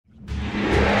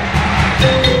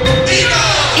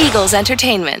Eagles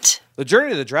Entertainment. The journey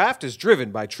to the draft is driven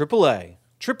by AAA.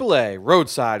 AAA,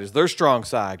 roadside is their strong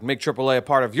side. Make AAA a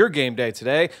part of your game day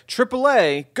today.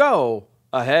 AAA, go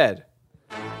ahead.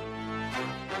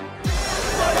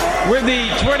 With the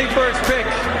 21st pick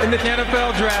in the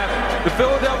NFL Draft, the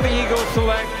Philadelphia Eagles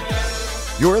select.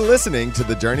 You're listening to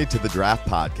the Journey to the Draft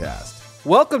podcast.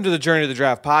 Welcome to the Journey to the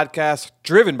Draft podcast,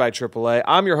 driven by AAA.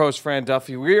 I'm your host, Fran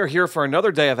Duffy. We are here for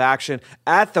another day of action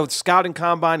at the Scouting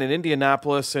Combine in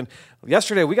Indianapolis. And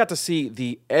yesterday, we got to see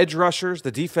the edge rushers,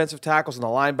 the defensive tackles, and the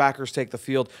linebackers take the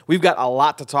field. We've got a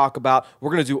lot to talk about.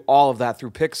 We're going to do all of that through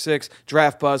Pick 6,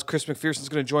 Draft Buzz. Chris McPherson's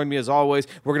going to join me as always.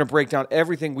 We're going to break down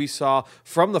everything we saw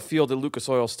from the field at Lucas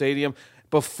Oil Stadium.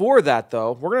 Before that,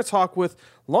 though, we're going to talk with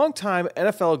longtime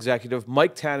NFL executive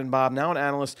Mike Tannenbaum, now an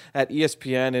analyst at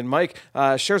ESPN. And Mike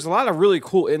shares a lot of really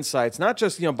cool insights, not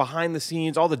just behind the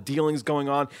scenes, all the dealings going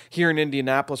on here in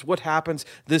Indianapolis, what happens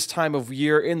this time of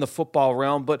year in the football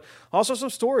realm, but also some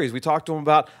stories. We talked to him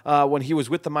about when he was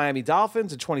with the Miami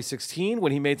Dolphins in 2016,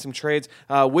 when he made some trades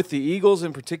with the Eagles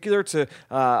in particular to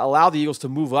allow the Eagles to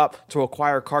move up to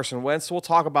acquire Carson Wentz. So we'll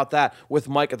talk about that with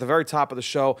Mike at the very top of the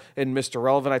show in Mr.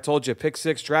 Relevant. I told you, Pick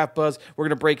 6, Draft Buzz. We're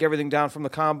going to break everything down from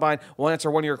the Combine. We'll answer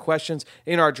one of your questions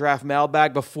in our draft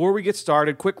mailbag. Before we get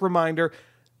started, quick reminder,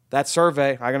 that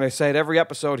survey, I'm going to say it every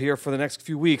episode here for the next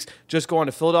few weeks. Just go on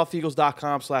to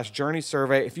PhiladelphiaEagles.com/journey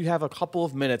survey. If you have a couple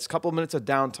of minutes of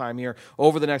downtime here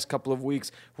over the next couple of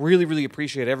weeks, really, really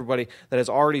appreciate everybody that has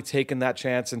already taken that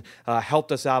chance and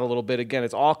helped us out a little bit. Again,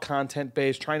 it's all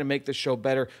content-based, trying to make this show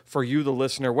better for you, the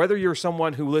listener. Whether you're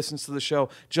someone who listens to the show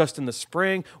just in the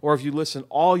spring or if you listen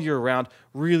all year round,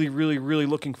 really, really, really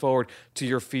looking forward to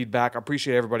your feedback. I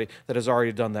appreciate everybody that has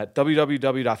already done that.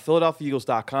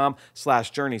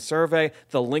 www.PhiladelphiaEagles.com/journey survey.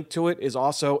 The link to it is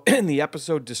also in the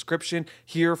episode description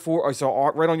here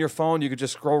so right on your phone. You could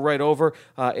just scroll right over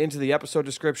into the episode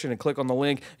description and click on the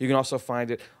link. You can also find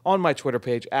it on my Twitter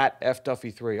page at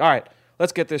FDuffy3. All right,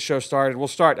 let's get this show started. We'll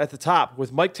start at the top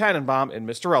with Mike Tannenbaum and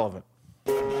Mr. Relevant.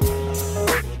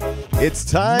 It's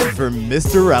time for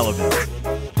Mr. Relevant.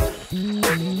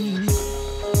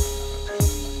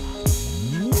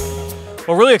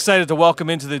 Well, really excited to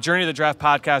welcome into the Journey to the Draft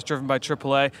podcast driven by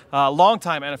AAA,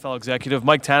 longtime NFL executive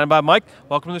Mike Tannenbaum. Mike,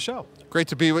 welcome to the show. Great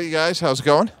to be with you guys. How's it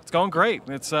going? It's going great.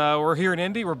 It's we're here in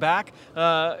Indy. We're back.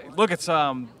 Look, it's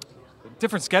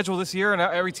different schedule this year, and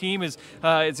every team is.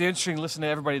 It's interesting to listen to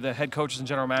everybody, the head coaches and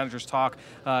general managers talk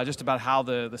just about how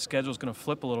the schedule is going to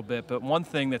flip a little bit. But one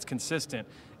thing that's consistent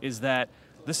is that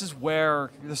this is where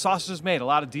the sausage is made. A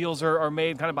lot of deals are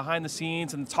made kind of behind the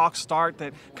scenes, and the talks start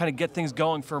that kind of get things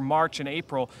going for March and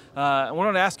April. I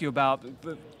wanted to ask you about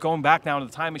going back now to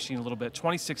the time machine a little bit.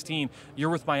 2016,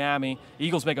 you're with Miami.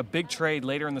 Eagles make a big trade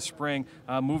later in the spring,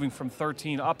 moving from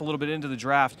 13 up a little bit into the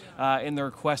draft in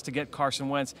their quest to get Carson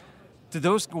Wentz.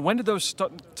 When did those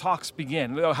talks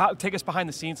begin? Take us behind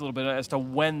the scenes a little bit as to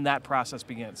when that process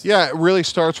begins. Yeah, it really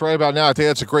starts right about now. I think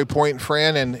that's a great point,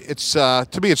 Fran. And it's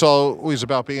to me, it's always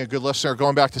about being a good listener.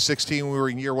 Going back to 16, we were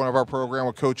in year one of our program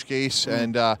with Coach Gase,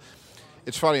 and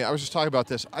it's funny. I was just talking about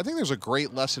this. I think there's a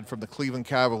great lesson from the Cleveland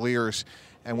Cavaliers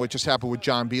and what just happened with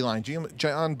John Beilein.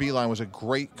 John Beilein was a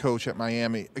great coach at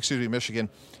Michigan,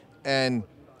 and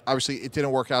obviously, it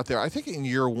didn't work out there. I think in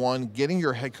year one, getting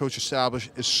your head coach established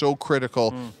is so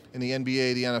critical in the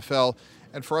NBA, the NFL.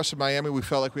 And for us in Miami, we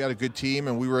felt like we had a good team,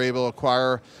 and we were able to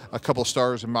acquire a couple of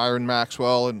stars in Myron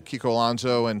Maxwell and Kiko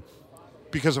Alonso. And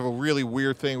because of a really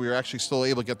weird thing, we were actually still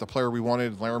able to get the player we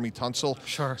wanted, Laramie Tunsil.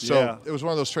 Sure. So It was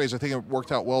one of those trades. I think it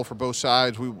worked out well for both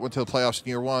sides. We went to the playoffs in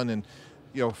year one, and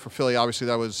for Philly, obviously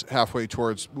that was halfway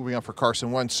towards moving up for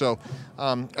Carson Wentz. So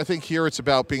I think here it's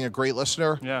about being a great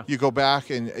listener. Yeah. You go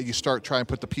back and you start trying to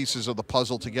put the pieces of the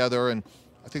puzzle together. And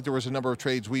I think there was a number of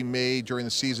trades we made during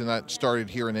the season that started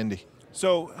here in Indy.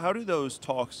 So how do those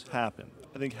talks happen?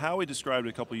 I think Howie described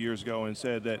it a couple of years ago and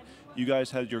said that you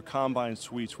guys had your combine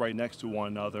suites right next to one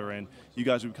another, and you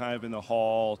guys were kind of in the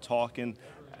hall talking.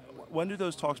 When do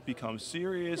those talks become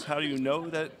serious? How do you know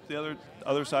that the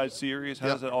other side's serious? How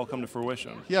does it all come to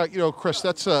fruition? Yeah, Chris,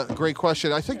 that's a great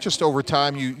question. I think just over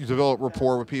time you develop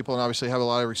rapport with people and obviously have a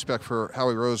lot of respect for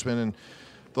Howie Roseman and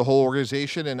the whole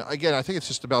organization. And again, I think it's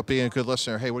just about being a good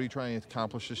listener. Hey, what are you trying to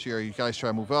accomplish this year? Are you guys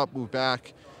trying to move up, move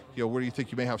back? Where do you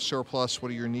think you may have surplus?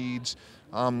 What are your needs?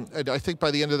 And I think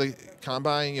by the end of the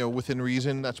combine, within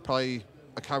reason, that's probably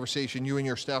a conversation you and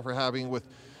your staff are having with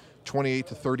 28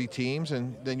 to 30 teams,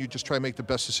 and then you just try to make the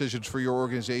best decisions for your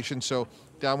organization. So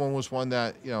that one was one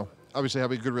that, obviously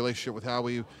having a good relationship with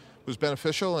Howie was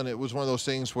beneficial, and it was one of those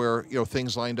things where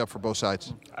things lined up for both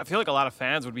sides. I feel like a lot of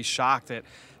fans would be shocked at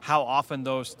how often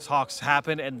those talks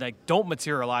happen and don't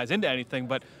materialize into anything,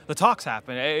 but the talks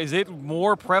happen. Is it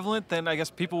more prevalent than I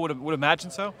guess people would imagine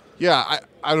so? Yeah,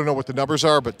 I don't know what the numbers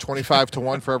are, but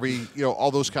 25-1 for every all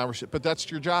those conversations. But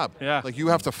that's your job. Yeah. Like you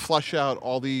have to flush out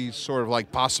all these sort of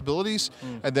like possibilities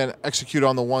and then execute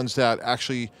on the ones that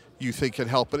actually you think can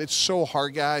help. But it's so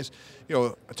hard, guys.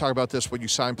 I talk about this when you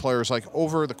sign players. Like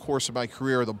over the course of my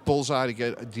career, the bullseye to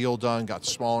get a deal done got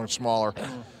smaller and smaller.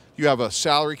 You have a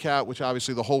salary cap, which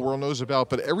obviously the whole world knows about,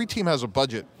 but every team has a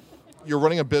budget. You're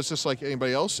running a business like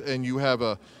anybody else, and you have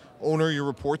a owner you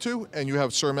report to, and you have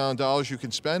a certain amount of dollars you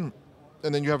can spend,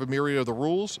 and then you have a myriad of the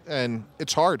rules, and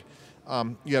it's hard.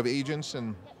 You have agents,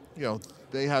 and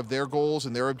they have their goals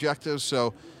and their objectives.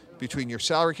 So between your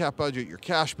salary cap budget, your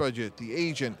cash budget, the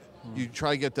agent, you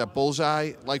try to get that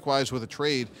bullseye. Likewise with a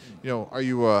trade, are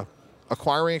you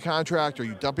acquiring a contract? Are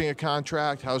you dumping a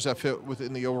contract? How does that fit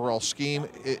within the overall scheme?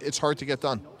 It's hard to get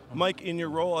done. Mike, in your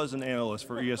role as an analyst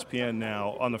for ESPN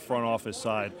now on the front office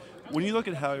side, when you look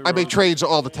at how I make trades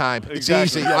all the time. Exactly.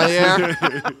 It's easy. On the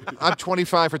air, I'm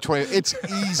 25 for 20. It's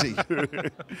easy.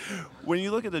 When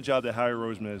you look at the job that Howie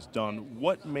Roseman has done,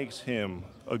 what makes him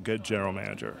a good general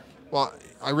manager? Well,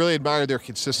 I really admire their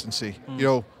consistency.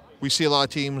 We see a lot of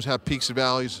teams have peaks and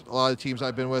valleys. A lot of teams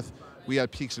I've been with, we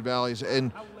had peaks and valleys,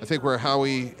 and I think where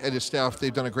Howie and his staff,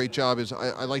 they've done a great job is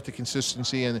I like the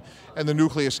consistency and the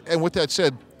nucleus. And with that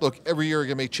said, look, every year you're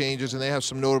going to make changes, and they have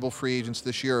some notable free agents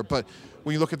this year. But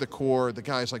when you look at the core, the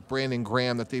guys like Brandon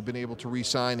Graham that they've been able to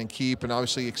re-sign and keep, and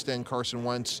obviously extend Carson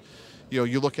Wentz,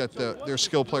 you look at their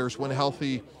skill players when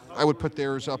healthy, I would put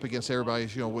theirs up against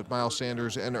everybody's, with Miles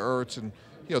Sanders and Ertz. And,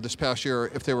 this past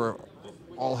year, if they were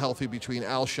all healthy between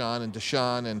Alshon and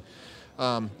Deshaun and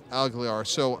Aguilar.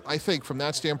 So I think from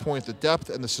that standpoint, the depth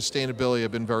and the sustainability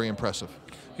have been very impressive.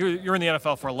 You're in the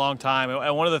NFL for a long time,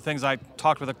 and one of the things I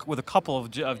talked with a couple of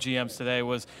GMs today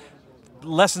was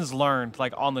lessons learned,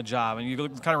 like on the job, and you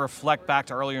kind of reflect back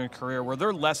to earlier in your career. Were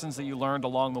there lessons that you learned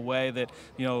along the way that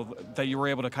that you were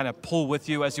able to kind of pull with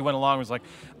you as you went along? It was like,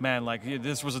 man, like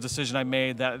this was a decision I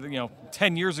made that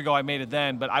 10 years ago I made it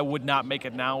then, but I would not make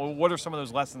it now. What are some of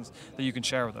those lessons that you can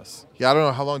share with us? Yeah, I don't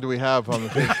know how long do we have on the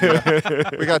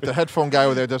thing. We got the headphone guy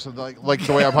over there doesn't like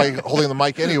the way I'm holding the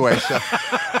mic anyway. So.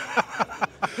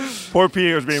 Poor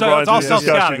Peter's being it's brought into all the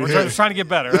self-scouting. discussion. We're trying to get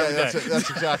better. Yeah, that's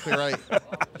exactly right.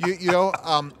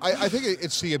 I think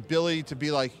it's the ability to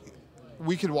be like,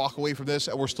 we can walk away from this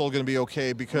and we're still going to be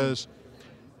okay, because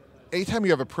anytime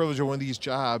you have a privilege of one of these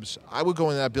jobs, I would go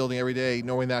in that building every day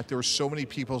knowing that there were so many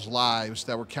people's lives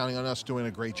that were counting on us doing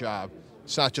a great job.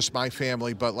 It's not just my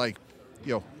family, but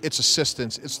it's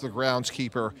assistants, it's the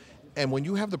groundskeeper. And when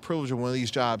you have the privilege of one of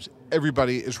these jobs,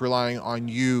 everybody is relying on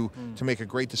you to make a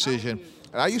great decision.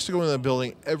 And I used to go into the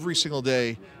building every single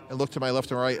day and look to my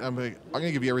left and right, and I'm going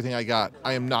to give you everything I got.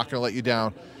 I am not going to let you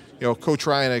down. Coach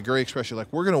Ryan had a great expression,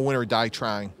 like, we're going to win or die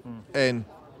trying. And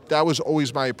that was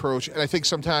always my approach. And I think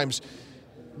sometimes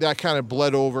that kind of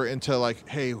bled over into like,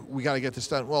 hey, we got to get this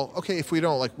done. Well, okay, if we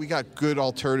don't, we got good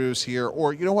alternatives here.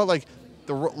 Or you know what,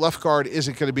 the left guard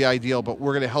isn't going to be ideal, but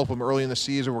we're going to help him early in the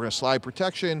season. We're going to slide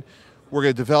protection. We're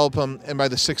going to develop him. And by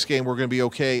the sixth game, we're going to be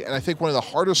okay. And I think one of the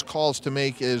hardest calls to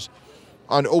make is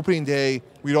on opening day,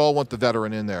 we'd all want the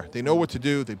veteran in there. They know what to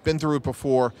do. They've been through it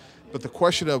before. But the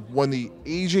question of when the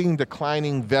aging,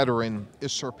 declining veteran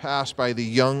is surpassed by the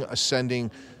young,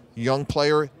 ascending young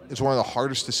player is one of the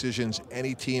hardest decisions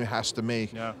any team has to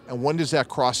make. Yeah. And when does that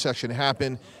cross-section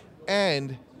happen?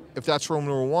 And if that's Roman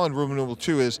number one, Roman number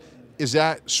two is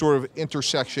that sort of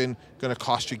intersection going to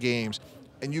cost you games?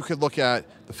 And you could look at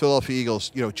the Philadelphia Eagles,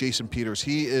 Jason Peters.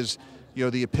 He is,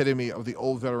 the epitome of the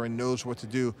old veteran, knows what to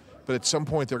do. But at some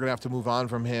point, they're going to have to move on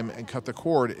from him and cut the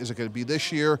cord. Is it going to be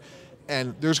this year?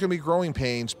 And there's going to be growing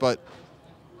pains, but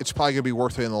it's probably going to be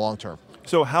worth it in the long term.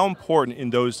 So how important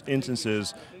in those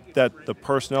instances that the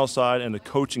personnel side and the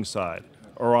coaching side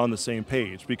are on the same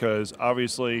page? Because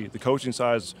obviously the coaching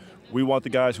side is, we want the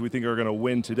guys who we think are going to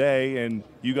win today, and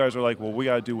you guys are like, well, we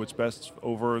got to do what's best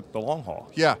over the long haul.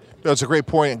 Yeah, that's a great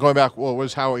point. And going back, what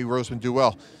does Howie Roseman do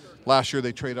well? Last year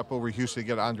they trade up over Houston to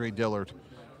get Andre Dillard.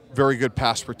 Very good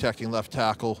pass protecting left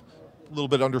tackle, a little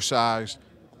bit undersized,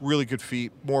 really good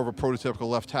feet, more of a prototypical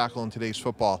left tackle in today's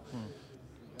football.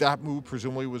 That move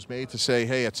presumably was made to say,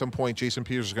 hey, at some point Jason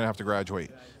Peters is going to have to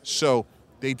graduate. So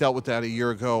they dealt with that a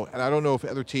year ago, and I don't know if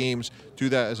other teams do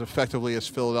that as effectively as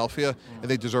Philadelphia,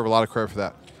 and they deserve a lot of credit for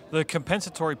that. The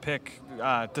compensatory pick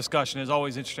discussion is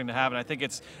always interesting to have, and I think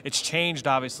it's changed,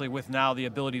 obviously, with now the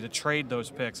ability to trade those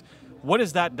picks. What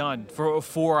has that done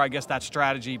for I guess, that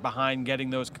strategy behind getting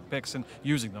those picks and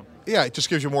using them? Yeah, it just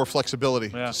gives you more flexibility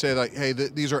to say, like, hey,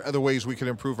 these are other ways we can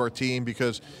improve our team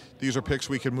because these are picks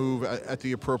we can move at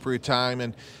the appropriate time.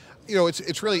 And,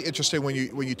 it's really interesting when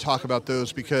you talk about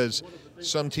those because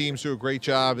some teams do a great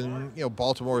job, and,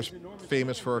 Baltimore is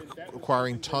famous for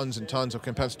acquiring tons and tons of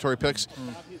compensatory picks.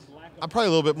 I'm probably a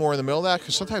little bit more in the middle of that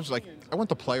because sometimes, like, I want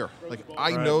the player. Like,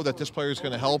 I know that this player is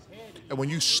going to help. And when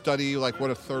you study, like,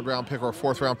 what a third-round pick or a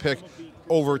fourth-round pick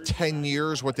over 10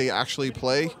 years, what they actually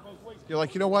play, you're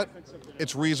like, you know what?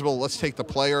 It's reasonable. Let's take the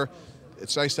player.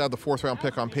 It's nice to have the fourth-round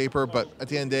pick on paper, but at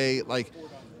the end of the day, like,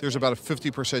 there's about a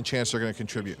 50% chance they're going to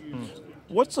contribute.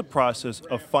 What's the process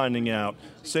of finding out,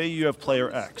 say you have player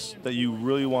X that you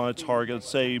really want to target,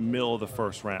 say, middle of the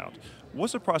first round.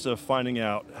 What's the process of finding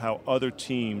out how other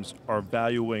teams are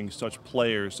valuing such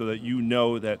players so that you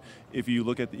know that if you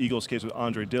look at the Eagles' case with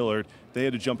Andre Dillard, they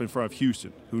had to jump in front of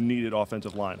Houston, who needed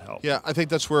offensive line help? Yeah, I think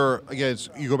that's where, again,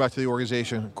 you go back to the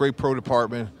organization. Great pro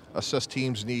department, assess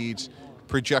teams' needs,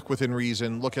 project within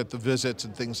reason, look at the visits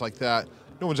and things like that.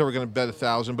 No one's ever going to bet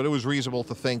 1,000, but it was reasonable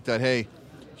to think that, hey,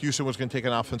 Houston was going to take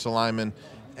an offensive lineman,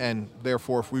 and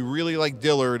therefore if we really like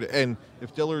Dillard, and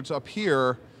if Dillard's up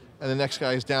here and the next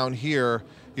guy is down here,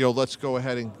 let's go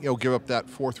ahead and, give up that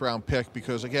fourth-round pick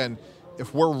because, again,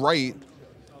 if we're right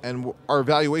and our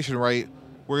evaluation right,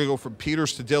 we're going to go from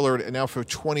Peters to Dillard, and now for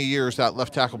 20 years that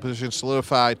left tackle position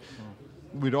solidified.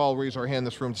 We'd all raise our hand in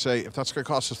this room to say, if that's going to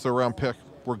cost us a third-round pick,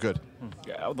 we're good.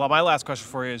 Yeah, well, my last question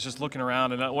for you is just looking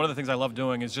around, and one of the things I love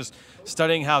doing is just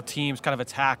studying how teams kind of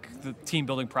attack the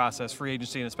team-building process, free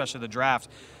agency, and especially the draft.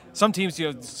 Some teams,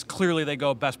 clearly they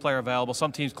go best player available.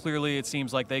 Some teams, clearly it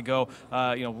seems like they go,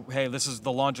 hey, this is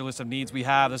the laundry list of needs we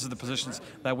have. This is the positions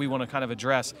that we want to kind of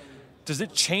address. Does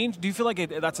it change? Do you feel like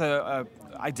that's a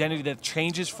identity that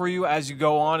changes for you as you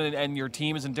go on and your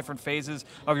team is in different phases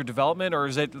of your development, or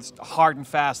is it hard and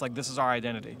fast, like this is our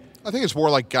identity? I think it's more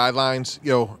like guidelines.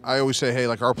 I always say, hey,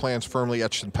 like our plan's firmly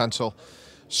etched in pencil.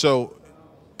 So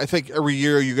I think every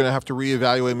year you're going to have to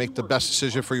reevaluate and make the best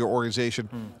decision for your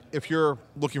organization. If you're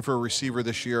looking for a receiver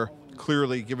this year,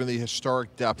 clearly, given the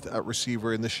historic depth at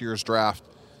receiver in this year's draft,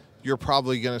 you're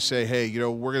probably going to say, hey,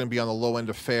 we're going to be on the low end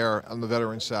of fair on the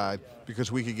veteran side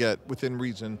because we could get, within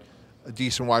reason, a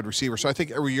decent wide receiver. So I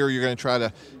think every year you're going to try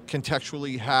to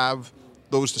contextually have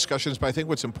those discussions. But I think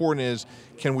what's important is,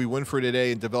 can we win for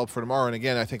today and develop for tomorrow? And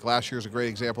again, I think last year is a great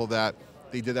example of that.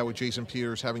 They did that with Jason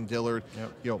Peters, having Dillard.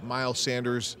 Yep. Miles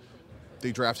Sanders,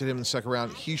 they drafted him in the second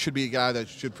round. He should be a guy that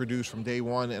should produce from day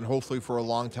one and hopefully for a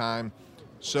long time.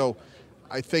 So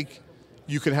I think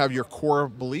you can have your core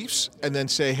beliefs and then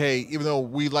say, hey, even though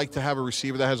we like to have a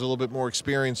receiver that has a little bit more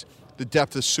experience, the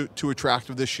depth is too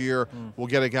attractive this year. We'll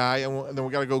get a guy, and then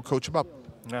we got to go coach him up.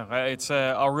 Yeah, it's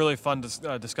a really fun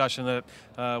discussion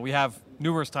that we have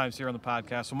numerous times here on the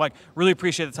podcast. So, Mike, really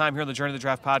appreciate the time here on the Journey to the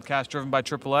Draft podcast, driven by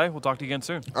AAA. We'll talk to you again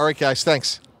soon. All right, guys.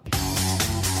 Thanks.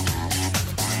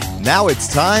 Now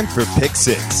it's time for Pick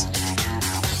Six.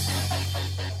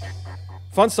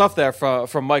 Fun stuff there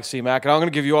from Mike Semak, and I'm going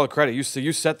to give you all the credit. You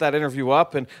set that interview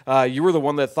up, and you were the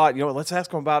one that thought, let's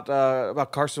ask him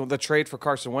about Carson, the trade for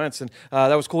Carson Wentz, and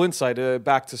that was cool insight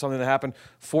back to something that happened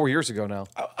 4 years ago now.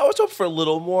 I was hoping for a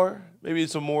little more, maybe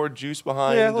some more juice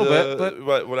behind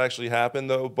what actually happened,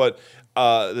 though. But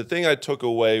the thing I took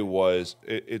away was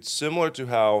it's similar to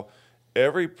how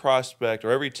every prospect,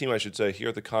 or every team, I should say, here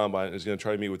at the Combine is going to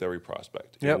try to meet with every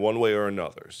prospect in one way or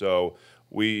another. So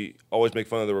we always make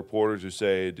fun of the reporters who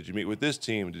say, did you meet with this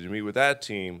team? Did you meet with that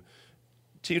team?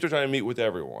 Teams are trying to meet with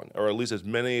everyone, or at least as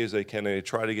many as they can. They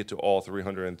try to get to all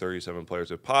 337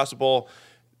 players if possible.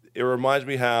 It reminds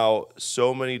me how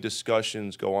so many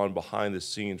discussions go on behind the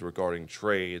scenes regarding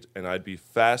trades, and I'd be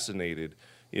fascinated,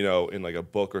 in like a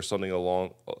book or something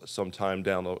along sometime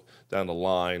down the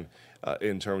line,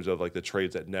 in terms of like the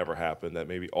trades that never happened that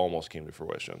maybe almost came to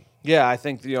fruition. Yeah, I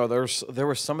think there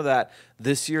was some of that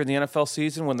this year in the NFL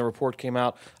season when the report came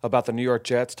out about the New York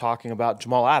Jets talking about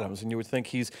Jamal Adams, and you would think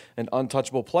he's an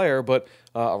untouchable player, but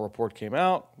a report came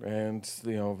out, and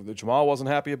the Jamal wasn't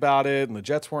happy about it, and the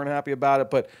Jets weren't happy about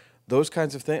it. But those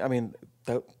kinds of things, I mean,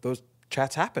 those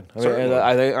chats happen.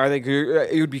 I think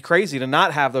it would be crazy to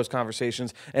not have those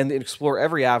conversations and explore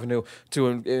every avenue to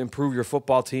improve your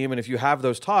football team. And if you have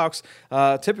those talks,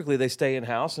 typically they stay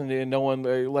in-house and no one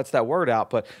lets that word out.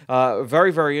 But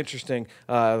very, very interesting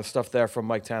stuff there from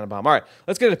Mike Tannenbaum. All right,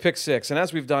 let's get into Pick Six. And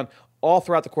as we've done all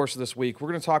throughout the course of this week, we're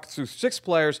going to talk through 6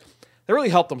 players that really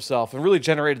helped themselves and really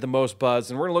generated the most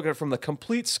buzz. And we're going to look at it from the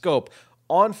complete scope,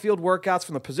 on-field workouts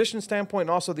from the position standpoint and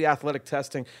also the athletic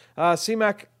testing.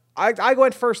 C-Mac, I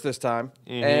went first this time,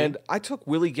 and I took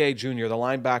Willie Gay Jr., the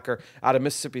linebacker out of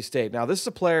Mississippi State. Now, this is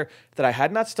a player that I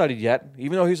had not studied yet,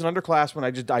 even though he's an underclassman.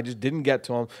 I just didn't get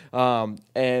to him,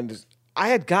 and I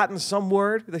had gotten some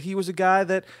word that he was a guy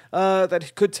that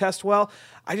that could test well.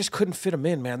 I just couldn't fit him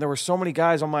in, man. There were so many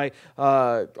guys on my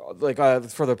for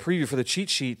the preview for the cheat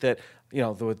sheet that.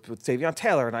 With Davion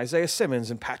Taylor and Isaiah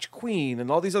Simmons and Patrick Queen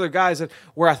and all these other guys that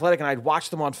were athletic, and I'd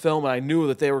watched them on film, and I knew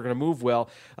that they were going to move well.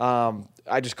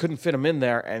 I just couldn't fit him in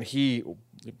there, and he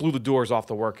blew the doors off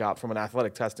the workout from an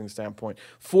athletic testing standpoint.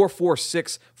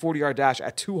 4.46 40-yard dash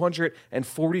at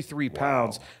 243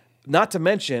 pounds. Wow. Not to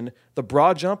mention the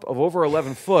broad jump of over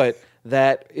 11 foot.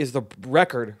 That is the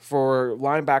record for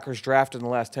linebackers drafted in the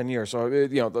last 10 years. So,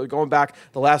 going back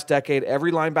the last decade,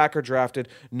 every linebacker drafted,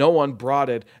 no one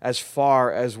broaded as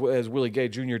far as Willie Gay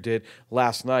Jr. did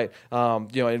last night.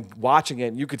 And watching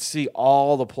it, you could see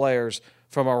all the players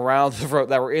from around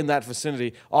that were in that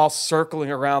vicinity, all circling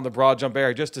around the broad jump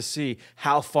area just to see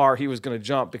how far he was going to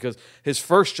jump, because his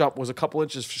first jump was a couple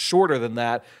inches shorter than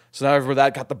that. So now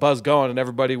that got the buzz going, and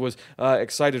everybody was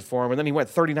excited for him. And then he went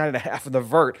 39.5 in the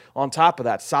vert on top of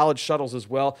that. Solid shuttles as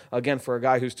well, again, for a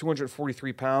guy who's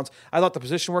 243 pounds. I thought the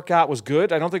position workout was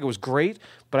good. I don't think it was great,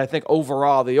 but I think the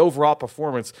overall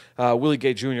performance, Willie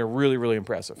Gay Jr., really, really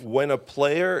impressive. When a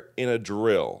player in a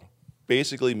drill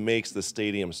basically makes the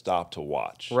stadium stop to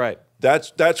watch. Right.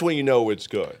 That's when you know it's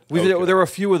good. There were a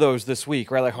few of those this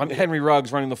week, right? Like Henry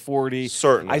Ruggs running the 40.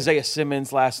 Certainly. Isaiah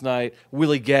Simmons last night.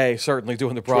 Willie Gay certainly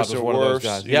doing the broad was one of those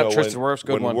guys. Yeah, Tristan Wirfs,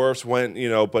 good one. When Wirfs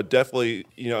went, but definitely,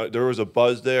 there was a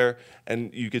buzz there,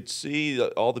 and you could see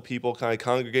all the people kind of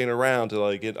congregating around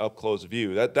to get up close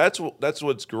view. That's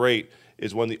what's great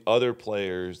is when the other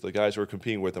players, the guys who are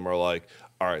competing with them, are like,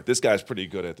 all right, this guy's pretty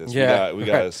good at this. Yeah, we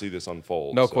got to see this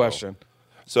unfold. No question.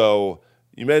 So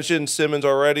you mentioned Simmons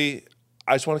already.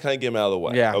 I just want to kind of get him out of the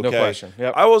way. Yeah, okay? No question.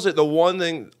 Yep. I will say the one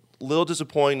thing, a little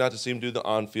disappointing not to see him do the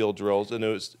on-field drills. And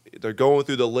they're going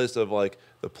through the list of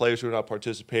the players who are not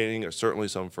participating. There's certainly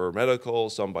some for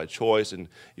medical, some by choice. And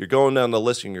you're going down the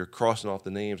list and you're crossing off the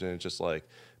names, and it's just like,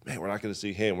 man, we're not going to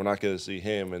see him. We're not going to see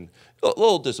him. And a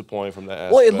little disappointing from that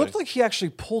aspect. Well, it looked like he actually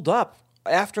pulled up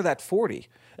after that 40.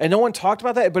 And no one talked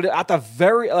about that, but at the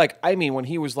very, when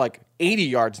he was 80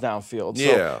 yards downfield.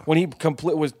 So when he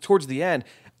was towards the end,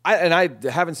 I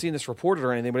haven't seen this reported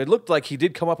or anything, but it looked like he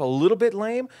did come up a little bit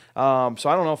lame. So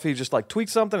I don't know if he just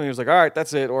tweaked something and he was like, all right,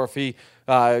 that's it, or if he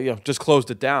just closed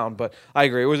it down. But I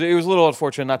agree, it was a little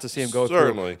unfortunate not to see him go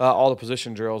through all the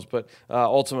position drills. But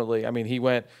ultimately, he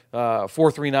went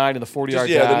 4.39 in the 40-yard dash.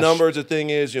 Yeah, the numbers. The thing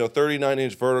is,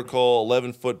 39-inch vertical,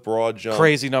 11-foot broad jump.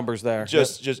 Crazy numbers there.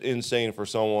 Just insane for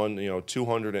someone.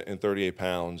 238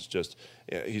 pounds.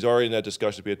 He's already in that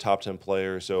discussion to be a top 10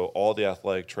 player. So all the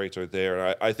athletic traits are there.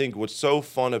 And I think what's so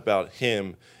fun about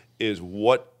him is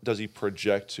what does he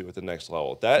project to at the next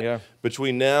level.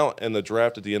 Between now and the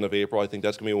draft at the end of April, I think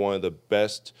that's going to be one of the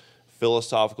best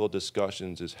philosophical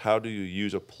discussions is how do you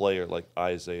use a player like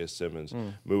Isaiah Simmons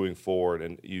moving forward.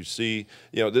 And you see,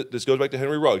 this goes back to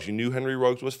Henry Ruggs. You knew Henry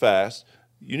Ruggs was fast.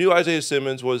 You knew Isaiah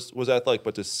Simmons was athletic,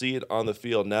 but to see it on the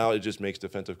field now, it just makes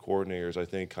defensive coordinators, I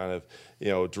think, kind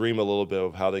of dream a little bit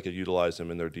of how they could utilize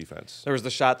him in their defense. There was the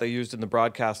shot they used in the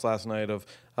broadcast last night of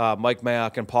Mike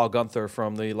Mayock and Paul Gunther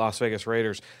from the Las Vegas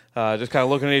Raiders, just kind of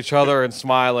looking at each other and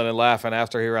smiling and laughing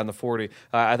after he ran the 40.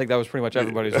 I think that was pretty much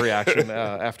everybody's reaction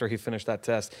after he finished that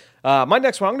test. My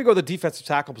next one, I'm going to go to the defensive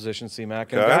tackle position,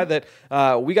 C-Mac, and a guy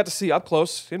that we got to see up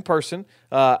close in person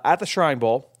at the Shrine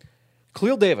Bowl,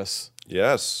 Khalil Davis.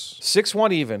 Yes.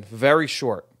 6'1" even, very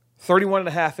short,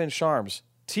 31.5-inch arms,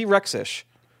 T-Rex-ish.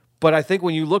 But I think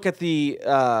when you look at the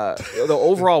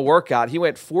overall workout, he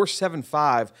went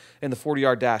 4.75 in the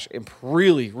 40-yard dash.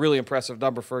 Really, really impressive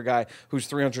number for a guy who's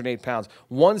 308 pounds.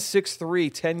 1.63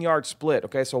 10-yard split.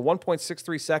 Okay, so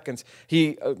 1.63 seconds.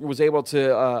 He was able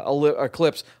to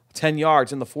eclipse 10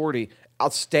 yards in the 40.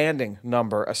 Outstanding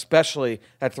number, especially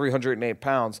at 308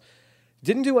 pounds.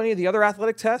 Didn't do any of the other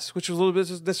athletic tests, which was a little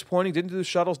bit disappointing. Didn't do the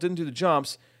shuttles, didn't do the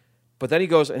jumps. But then he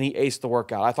goes and he aced the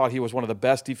workout. I thought he was one of the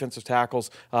best defensive tackles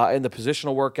in the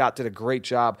positional workout, did a great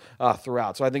job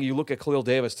throughout. So I think you look at Khalil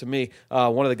Davis, to me,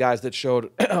 one of the guys that showed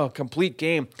a complete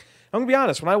game. I'm going to be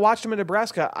honest, when I watched him in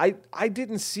Nebraska, I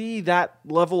didn't see that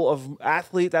level of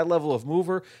athlete, that level of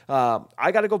mover.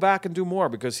 I got to go back and do more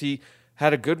because he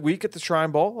had a good week at the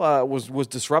Shrine Bowl, was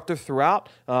disruptive throughout,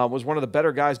 was one of the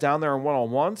better guys down there in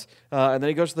one-on-ones, and then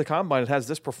he goes to the Combine and has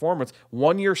this performance.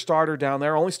 1-year starter down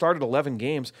there, only started 11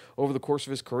 games over the course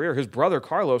of his career. His brother,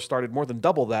 Carlos, started more than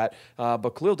double that,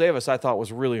 but Khalil Davis, I thought,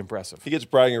 was really impressive. He gets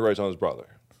bragging rights on his brother.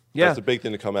 Yeah. That's the big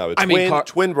thing to come out.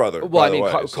 Twin brother.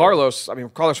 Well, Carlos ran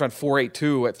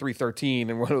 4.82 at 313,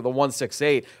 and the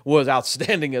 1.68 was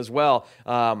outstanding as well.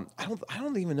 I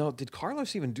don't even know. Did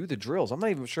Carlos even do the drills? I'm not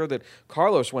even sure that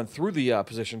Carlos went through the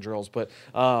position drills, but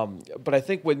I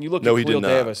think when you look at Khalil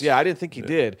Davis, I didn't think he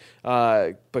did.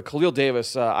 But Khalil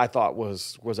Davis, I thought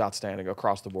was outstanding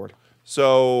across the board.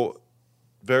 So,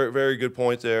 very, very good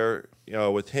point there.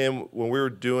 With him, when we were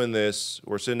doing this,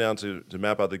 we're sitting down to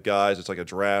map out the guys. It's like a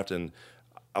draft, and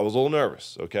I was a little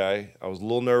nervous, okay? I was a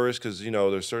little nervous because,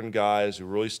 there's certain guys who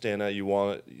really stand out you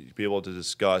want to be able to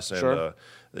discuss. And, sure.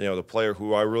 The player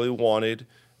who I really wanted,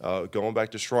 going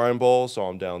back to Shrine Bowl, saw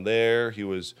him down there. He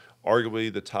was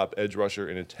arguably the top edge rusher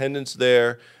in attendance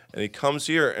there. And he comes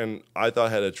here, and I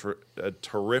thought had a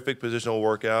terrific positional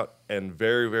workout and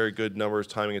very, very good numbers,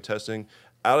 timing and testing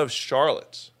out of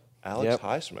Charlotte. Alex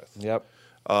Highsmith. Yep.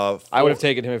 I would have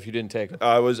taken him if you didn't take him.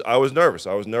 I was nervous.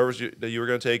 I was nervous that you were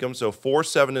going to take him. So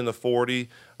 4.7 in the 40,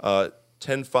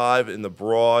 10.5 in the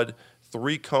broad,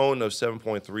 3 cone of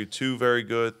 7.32, very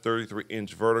good,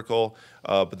 33-inch vertical.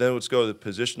 But then let's go to the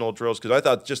positional drills, because I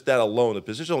thought just that alone, the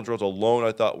positional drills alone,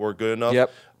 I thought were good enough.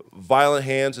 Yep. Violent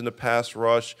hands in the pass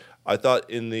rush. I thought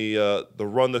in the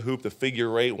run the hoop, the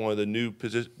figure eight, one of the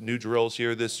new drills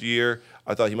here this year,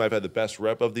 I thought he might have had the best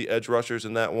rep of the edge rushers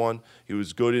in that one. He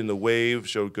was good in the wave,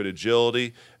 showed good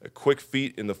agility, a quick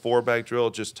feet in the 4-back drill,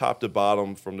 just top to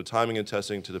bottom from the timing and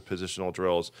testing to the positional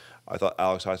drills. I thought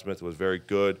Alex Highsmith was very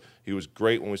good. He was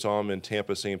great when we saw him in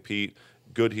Tampa St. Pete.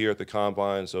 Good here at the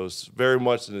Combine. So it's very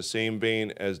much in the same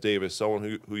vein as Davis,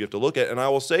 someone who you have to look at. And I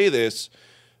will say this,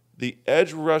 the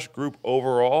edge rush group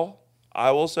overall,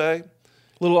 I will say,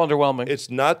 a little underwhelming. It's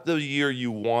not the year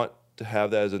you want to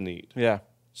have that as a need. Yeah.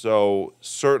 So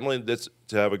certainly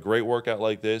to have a great workout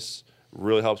like this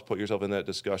really helps put yourself in that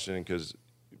discussion, because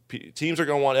teams are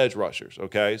going to want edge rushers,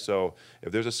 okay? So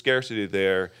if there's a scarcity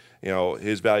there,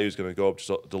 his value is going to go up just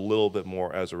a little bit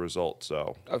more as a result.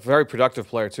 So a very productive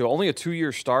player, too. Only a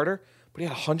 2-year starter, but he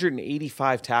had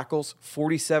 185 tackles,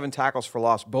 47 tackles for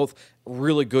loss, both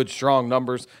really good, strong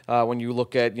numbers when you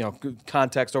look at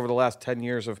context over the last 10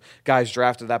 years of guys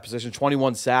drafted that position.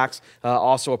 21 sacks,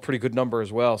 also a pretty good number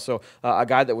as well. So a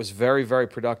guy that was very, very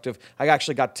productive. I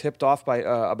actually got tipped off by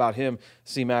about him,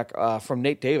 C-Mac, from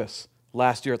Nate Davis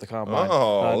last year at the Combine.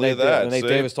 Look at that. Nate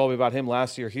Davis told me about him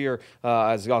last year here,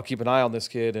 as I'll keep an eye on this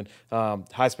kid. And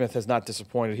Highsmith has not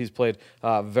disappointed. He's played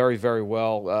very, very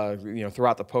well,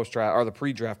 throughout the post-draft or the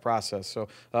pre-draft process. So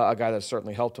a guy that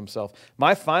certainly helped himself.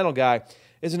 My final guy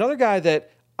is another guy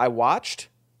that I watched,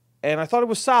 and I thought it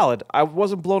was solid. I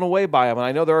wasn't blown away by him. And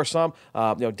I know there are some.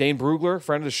 Dane Brugler,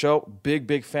 friend of the show,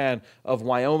 big fan of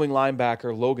Wyoming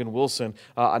linebacker Logan Wilson.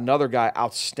 Another guy,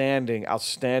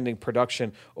 outstanding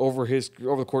production over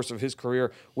the course of his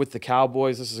career with the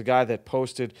Cowboys. This is a guy that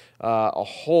posted a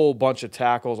whole bunch of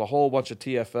tackles, a whole bunch of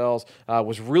TFLs,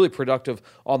 was really productive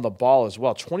on the ball as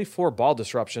well. 24 ball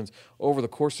disruptions over the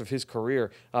course of his career,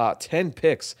 10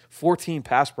 picks, 14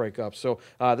 pass breakups. So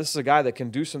this is a guy that can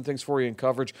do some things for you in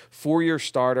coverage. 4-year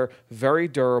starter, very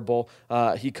durable.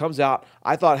 He comes out,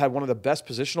 I thought, had one of the best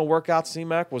positional workouts.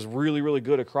 C-Mac was really, really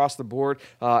good across the board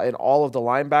in all of the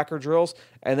linebacker drills.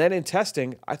 And then in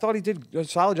testing, I thought he did a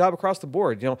solid job across the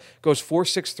board. Goes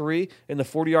 4.63 in the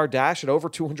 40-yard dash at over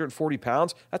 240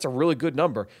 pounds. That's a really good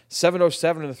number.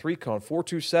 7.07 in the 3-cone,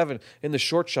 4.27 in the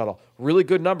short shuttle. Really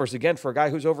good numbers, again, for a guy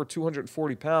who's over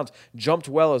 240 pounds. Jumped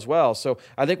well as well. So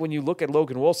I think when you look at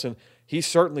Logan Wilson, he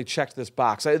certainly checked this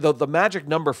box. The magic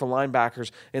number for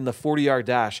linebackers in the 40-yard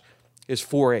dash is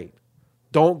 4.8.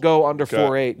 Don't go under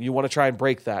 4.8. You want to try and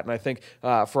break that. And I think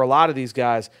for a lot of these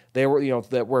guys, they were,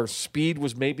 that where speed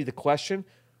was maybe the question,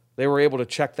 they were able to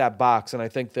check that box. And I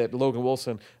think that Logan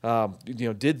Wilson,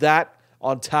 did that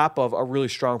on top of a really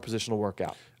strong positional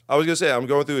workout. I was going to say, I'm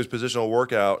going through his positional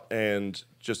workout and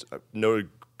just noted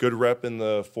good rep in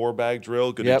the 4-bag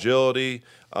drill, good agility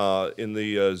in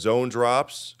the zone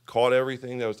drops, caught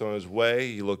everything that was thrown his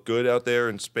way. He looked good out there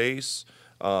in space.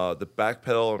 The back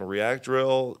pedal and react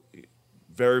drill,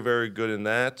 very, very good in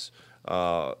that.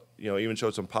 Even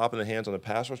showed some pop in the hands on the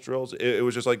pass rush drills. It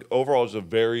was just like overall just a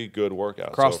very good workout.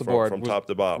 Across the board. From top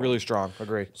to bottom. Really strong.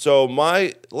 Agree. So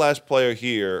my last player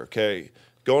here, going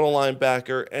to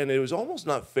linebacker, and it was almost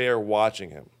not fair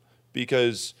watching him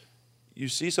because you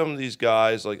see some of these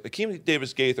guys, like Akeem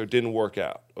Davis-Gaither didn't work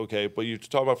out, but you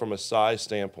talk about from a size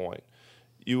standpoint.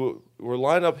 You were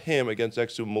lining up him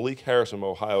next to Malik Harrison from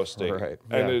Ohio State. Right.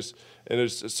 And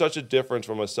there's such a difference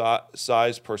from a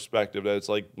size perspective that it's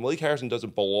like Malik Harrison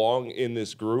doesn't belong in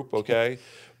this group,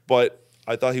 But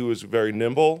I thought he was very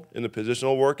nimble in the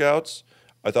positional workouts.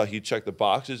 I thought he checked the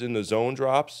boxes in the zone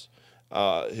drops.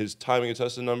 His timing and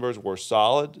testing numbers were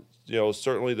solid.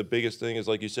 Certainly the biggest thing is,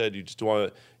 like you said, you just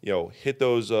want to, hit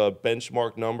those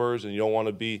benchmark numbers, and you don't want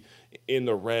to be in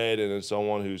the red and then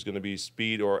someone who's going to be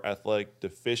speed or athletic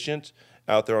deficient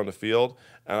out there on the field.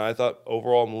 And I thought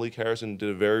overall Malik Harrison did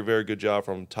a very, very good job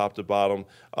from top to bottom.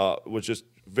 Was just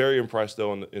very impressed,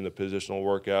 though, in the positional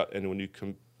workout. And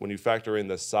when you factor in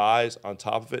the size on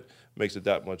top of it, makes it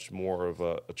that much more of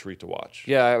a treat to watch.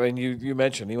 Yeah, I mean, you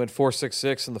mentioned he went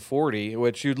 4.66 in the 40,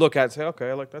 which you'd look at and say,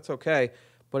 okay, like that's okay.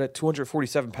 But at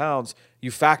 247 pounds, you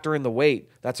factor in the weight.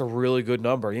 That's a really good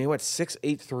number. He went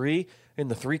 6.83 in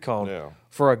the 3-cone. Yeah.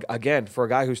 For a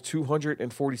guy who's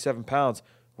 247 pounds.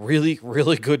 Really,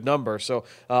 really good number. So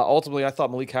ultimately, I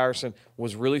thought Malik Harrison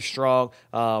was really strong,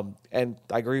 and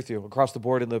I agree with you. Across the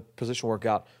board in the position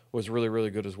workout was really,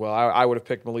 really good as well. I would have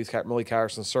picked Malik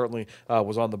Harrison. Certainly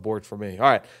was on the board for me. All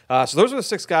right, so those are the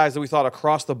 6 guys that we thought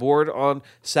across the board on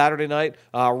Saturday night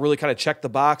really kind of checked the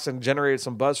box and generated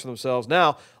some buzz for themselves.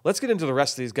 Now let's get into the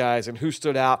rest of these guys and who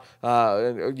stood out.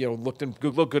 Looked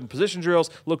good in position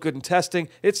drills, looked good in testing.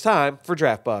 It's time for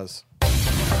Draft Buzz.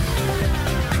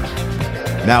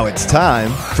 Now it's time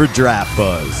for Draft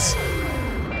Buzz.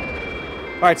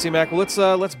 All right, C-Mac, well,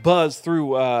 let's buzz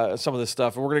through some of this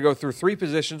stuff. And we're going to go through 3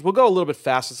 positions. We'll go a little bit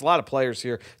fast. It's a lot of players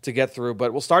here to get through,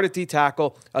 but we'll start at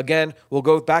D-tackle. Again, we'll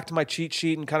go back to my cheat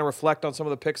sheet and kind of reflect on some of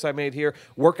the picks I made here.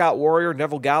 Workout Warrior,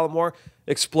 Neville Gallimore,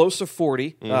 explosive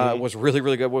 40 was really,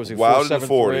 really good. What was he? Wowed in the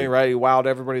 40. Right? He wowed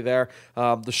everybody there.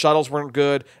 The shuttles weren't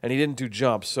good, and he didn't do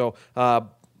jumps. So,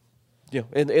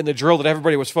 in the drill that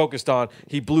everybody was focused on,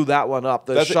 he blew that one up.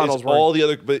 The shuttles were all the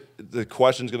other, but the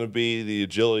question's going to be the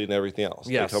agility and everything else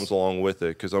that comes along with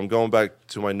it. Because I'm going back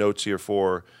to my notes here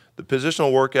for the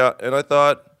positional workout, and I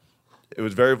thought it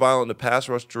was very violent in the pass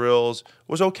rush drills.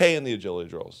 Was okay in the agility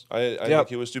drills. I think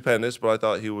he was stupendous, but I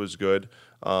thought he was good.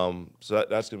 So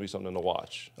that's going to be something to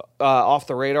watch. Off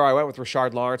the radar, I went with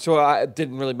Rashard Lawrence, so I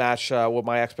didn't really match what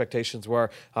my expectations were.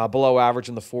 Below average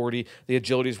in the 40. The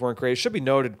agilities weren't great. It should be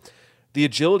noted, the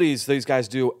agilities these guys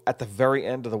do at the very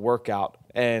end of the workout,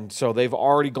 and so they've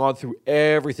already gone through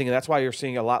everything, and that's why you're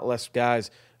seeing a lot less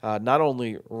guys not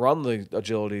only run the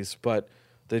agilities, but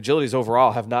the agilities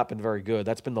overall have not been very good.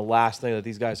 That's been the last thing that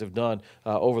these guys have done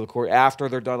over the court. After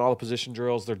they're done all the position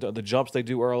drills, the jumps they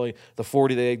do early, the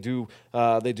 40 they do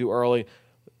early,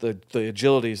 the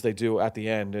agilities they do at the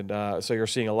end, and so you're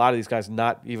seeing a lot of these guys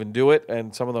not even do it,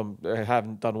 and some of them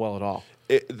haven't done well at all.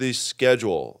 The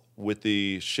schedule with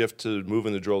the shift to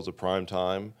moving the drills to prime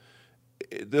time,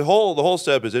 the whole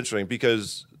step is interesting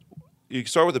because you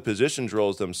start with the position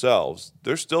drills themselves.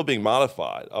 They're still being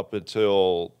modified up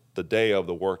until the day of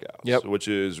the workouts, which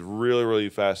is really, really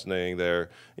fascinating there.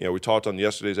 We talked on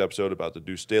yesterday's episode about the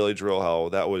Deuce Staley drill, how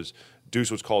Deuce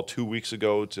was called 2 weeks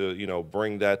ago to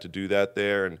bring that, to do that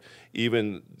there, and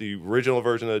even the original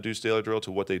version of the Deuce Staley drill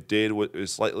to what they did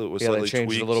was slightly they changed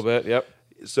tweaked it a little bit. Yep.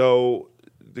 So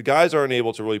the guys aren't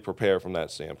able to really prepare from that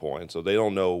standpoint, so they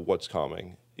don't know what's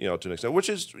coming, to an extent. Which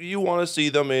is, you want to see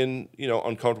them in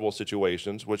uncomfortable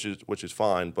situations, which is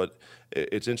fine. But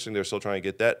it's interesting they're still trying to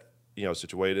get that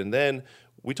situated. And then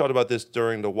we talked about this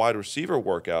during the wide receiver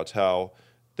workouts, how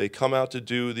they come out to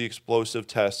do the explosive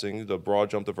testing, the broad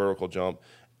jump, the vertical jump,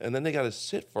 and then they got to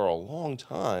sit for a long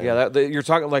time. Yeah, you're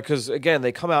talking because again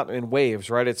they come out in waves,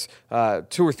 right? It's 2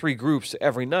 or 3 groups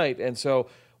every night, and so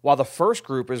while the first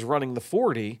group is running the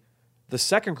 40, the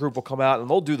second group will come out and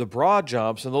they'll do the broad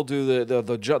jumps and they'll do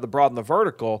the broad and the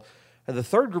vertical, and the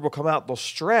third group will come out, they'll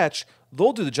stretch,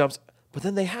 they'll do the jumps, but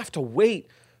then they have to wait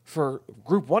for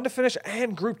group 1 to finish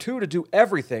and group 2 to do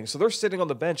everything. So they're sitting on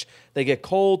the bench, they get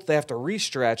cold, they have to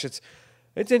re-stretch.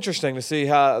 It's interesting to see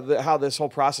how this whole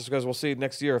process goes. We'll see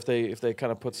next year if they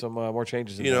kind of put some more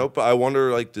changes in there. But I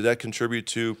wonder, did that contribute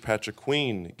to Patrick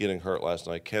Queen getting hurt last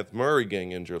night, Kenneth Murray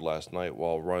getting injured last night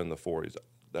while running the 40s?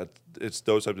 It's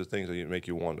those types of things that make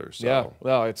you wonder. So. Yeah,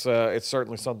 no, it's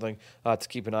certainly something to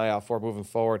keep an eye out for moving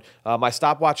forward. My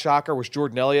stopwatch shocker was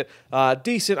Jordan Elliott.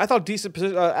 Decent, I thought decent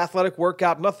athletic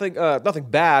workout. Nothing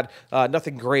bad,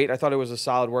 nothing great. I thought it was a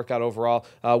solid workout overall.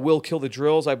 Will kill the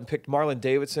drills. I picked Marlon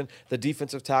Davidson, the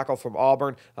defensive tackle from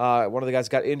Auburn. One of the guys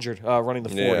got injured running the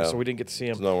 40, so we didn't get to see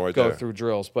him go through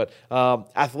drills. But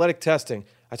athletic testing.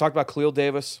 I talked about Khalil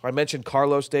Davis. I mentioned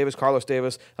Carlos Davis. Carlos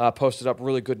Davis posted up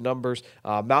really good numbers.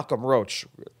 Malcolm Roach,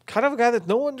 kind of a guy that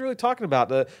no one's really talking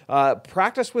about.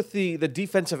 Practice with the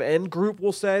defensive end group,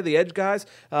 we'll say, the edge guys,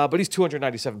 but he's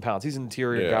 297 pounds. He's an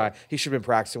interior guy. He should have been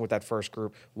practicing with that first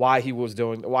group. Why he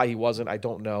wasn't, I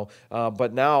don't know.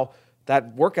 But now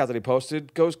that workout that he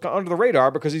posted goes under the radar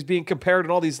because he's being compared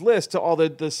in all these lists to all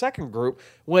the second group,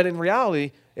 when in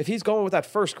reality, if he's going with that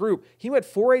first group, he went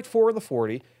 4.84 in the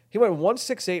 40, He went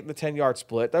 168 in the 10-yard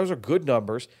split. Those are good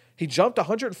numbers. He jumped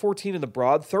 114 in the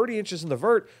broad, 30 inches in the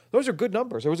vert. Those are good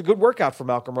numbers. It was a good workout for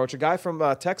Malcolm Roach, a guy from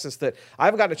Texas that I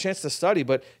haven't gotten a chance to study,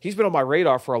 but he's been on my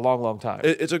radar for a long, long time.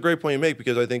 It's a great point you make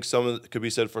because I think some of it could be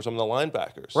said for some of the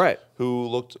linebackers, right? Who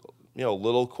looked, a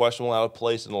little questionable, out of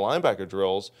place in the linebacker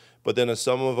drills. But then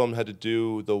some of them had to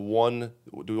do the one.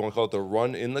 Do we want to call it the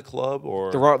run in the club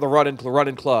or the run in club? Run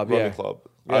in club.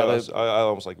 Yeah, I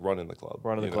almost like run in the club.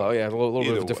 Run in the club. Yeah, a little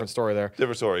bit of a different story there.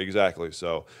 Different story, exactly.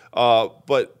 So,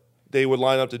 but they would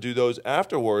line up to do those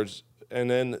afterwards, and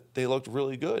then they looked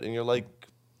really good. And you're like,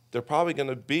 they're probably going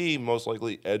to be most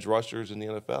likely edge rushers in the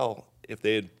NFL if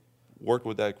they had worked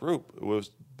with that group. It would have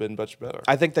been much better.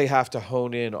 I think they have to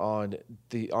hone in on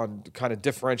kind of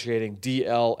differentiating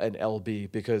DL and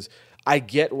LB because I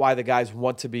get why the guys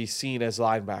want to be seen as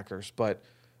linebackers, but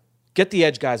get the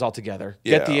edge guys all together.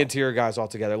 Get the interior guys all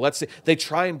together. Let's see. They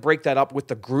try and break that up with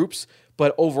the groups,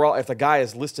 but overall, if the guy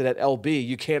is listed at LB,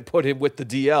 you can't put him with the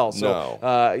DL. So,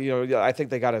 I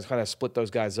think they got to kind of split those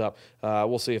guys up.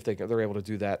 We'll see if they're able to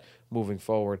do that moving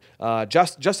forward.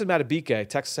 Justin Madubuike,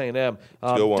 Texas A&M,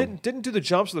 didn't do the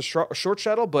jumps of the short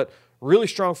shuttle, but really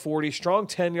strong 40, strong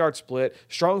 10-yard split,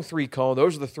 strong 3-cone.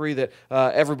 Those are the three that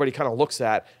everybody kind of looks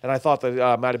at. And I thought that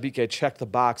Madubuike checked the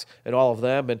box in all of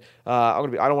them. And I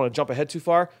don't want to jump ahead too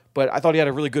far, but I thought he had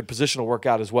a really good positional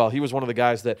workout as well. He was one of the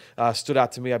guys that stood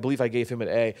out to me. I believe I gave him an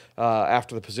A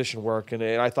after the position work, and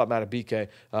I thought Madubuike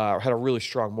had a really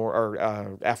strong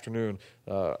afternoon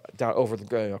down over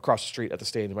across the street at the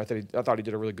stadium. I thought he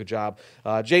did a really good job.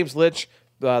 James Lynch,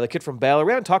 the kid from Baylor.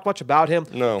 We haven't talked much about him.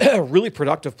 No. Really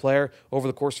productive player over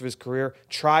the course of his career.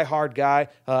 Try-hard guy.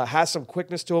 Has some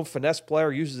quickness to him. Finesse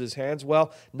player. Uses his hands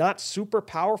well. Not super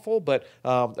powerful, but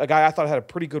a guy I thought had a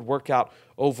pretty good workout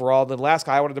overall. And then last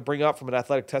guy I wanted to bring up from an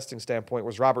athletic testing standpoint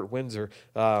was Robert Windsor.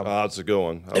 That's a good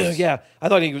one. Yeah, I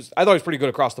thought he was pretty good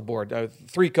across the board.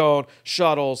 3-cone,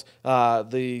 shuttles,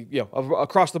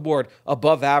 across the board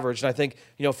above average. And I think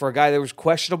for a guy that was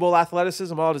questionable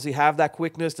athleticism, does he have that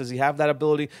quickness? Does he have that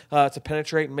ability to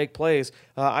penetrate and make plays?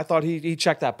 I thought he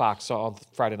checked that box on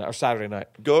Friday night or Saturday night.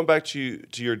 Going back to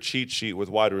your cheat sheet with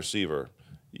wide receiver.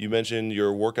 You mentioned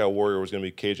your workout warrior was going to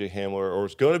be KJ Hamler, or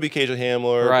was going to be KJ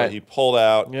Hamler, right. But he pulled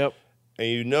out. Yep. And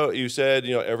you said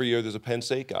every year there's a Penn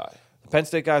State guy. The Penn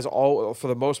State guys, for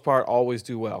the most part, always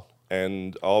do well.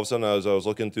 And all of a sudden, as I was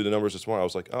looking through the numbers this morning, I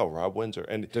was like, oh, Rob Windsor.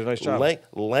 And did a nice job.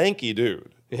 Lanky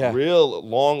dude. Yeah. Real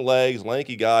long legs,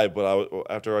 lanky guy. But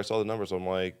after I saw the numbers, I'm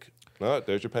like, no,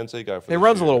 there's your Penn State guy. He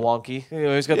runs a little wonky.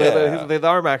 He's got the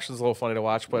arm action's a little funny to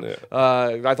watch, but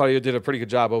I thought he did a pretty good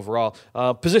job overall.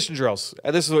 Position drills.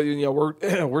 And this is what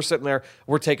we're sitting there.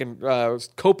 We're taking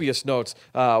copious notes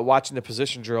watching the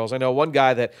position drills. I know one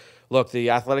guy that. Look, the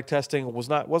athletic testing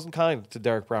wasn't kind to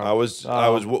Derek Brown. I was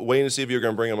waiting to see if you were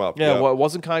going to bring him up. Yeah, well, it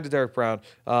wasn't kind to Derek Brown.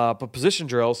 But position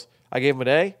drills, I gave him an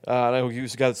A. I know he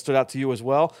was a guy that stood out to you as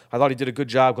well. I thought he did a good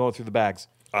job going through the bags.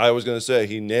 I was going to say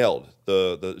he nailed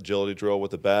the agility drill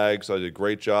with the bags. I did a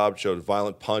great job. Showed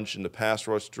violent punch in the pass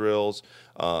rush drills,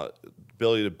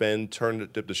 ability to bend, turn,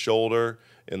 dip the shoulder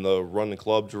in the run and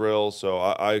club drill. So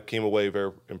I came away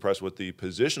very impressed with the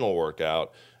positional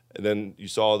workout. And then you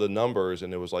saw the numbers,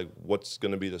 and it was like, what's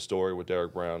going to be the story with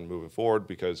Derek Brown moving forward?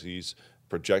 Because he's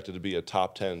projected to be a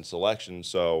top 10 selection.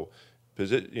 So,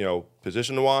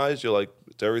 position-wise, you're like,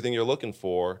 it's everything you're looking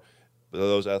for. But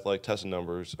those athletic testing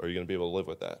numbers, are you going to be able to live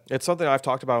with that? It's something I've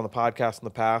talked about on the podcast in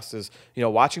the past is,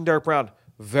 watching Derek Brown,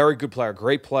 very good player,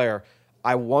 great player.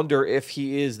 I wonder if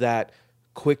he is that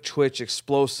quick twitch,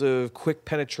 explosive, quick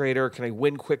penetrator. Can he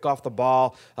win quick off the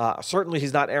ball? Certainly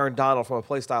he's not Aaron Donald from a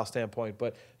play style standpoint,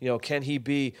 but can he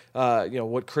be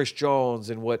what Chris Jones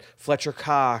and what Fletcher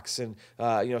Cox and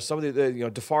some of the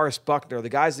DeForest Buckner, the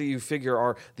guys that you figure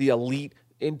are the elite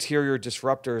interior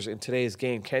disruptors in today's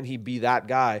game. Can he be that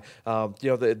guy?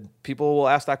 The people will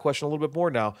ask that question a little bit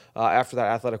more now after that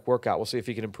athletic workout. We'll see if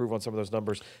he can improve on some of those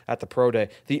numbers at the pro day.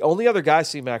 The only other guy,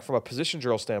 C-Mac, from a position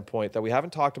drill standpoint that we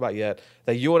haven't talked about yet,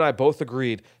 that you and I both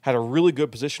agreed had a really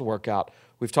good position workout.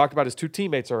 We've talked about his two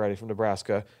teammates already from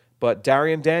Nebraska. But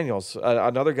Darian Daniels,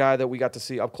 another guy that we got to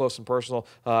see up close and personal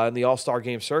in the All-Star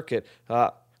game circuit.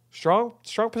 Strong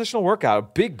positional workout. A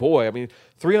big boy.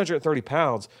 330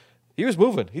 pounds. He was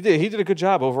moving. He did a good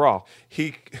job overall.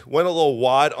 He went a little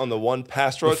wide on the one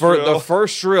pass rush drill. The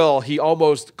first drill, he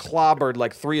almost clobbered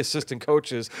like 3 assistant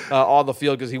coaches on the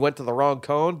field because he went to the wrong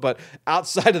cone. But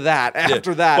outside of that,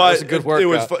 after that, it was a good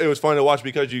workout. It was fun to watch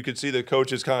because you could see the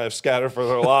coaches kind of scatter for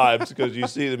their lives because you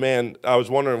see the man. I was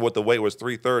wondering what the weight was,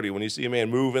 330. When you see a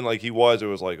man moving like he was, it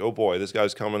was like, oh boy, this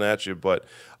guy's coming at you. But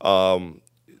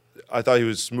I thought he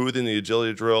was smoothing the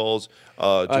agility drills.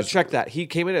 Check that. He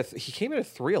came in at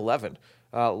 311.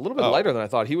 A little bit lighter than I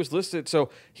thought. He was listed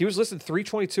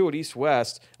 322 at East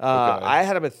West. I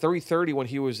had him at 330 when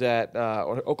he was at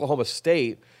Oklahoma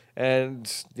State. And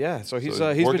so he's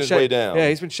been his way down. Yeah,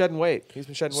 he's been shedding weight.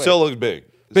 Still looks big.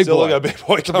 Big Still boy. look a big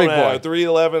boy coming big boy. out.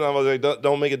 311. I was like,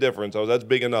 don't make a difference. That's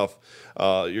big enough.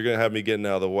 You're gonna have me getting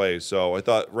out of the way. So I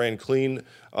thought ran clean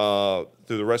through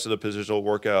the rest of the positional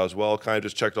workout as well. Kind of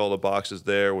just checked all the boxes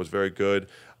there. Was very good.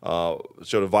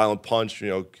 Showed a violent punch.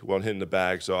 One hit in the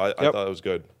bag. So I thought it was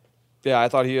good. Yeah, I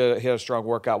thought he had a strong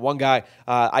workout. One guy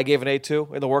I gave an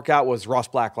A2 in the workout was Ross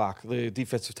Blacklock, the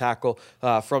defensive tackle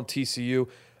from TCU.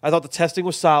 I thought the testing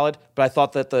was solid, but I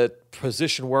thought that the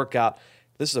position workout,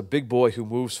 this is a big boy who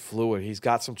moves fluid. He's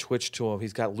got some twitch to him.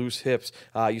 He's got loose hips.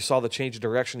 You saw the change of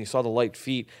direction. You saw the light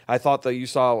feet. I thought that you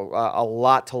saw a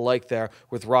lot to like there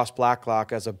with Ross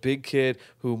Blacklock as a big kid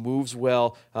who moves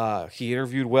well. He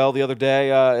interviewed well the other day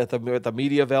at the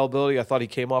media availability. I thought he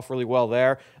came off really well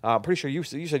there. I'm pretty sure you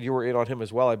said you were in on him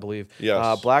as well, I believe.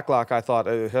 Yes. Blacklock, I thought,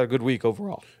 had a good week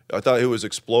overall. I thought he was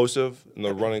explosive in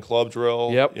the running club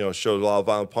drill. Yep. Showed a lot of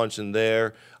violent punching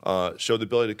there. Showed the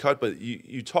ability to cut. But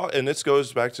you talk, and this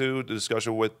goes back to the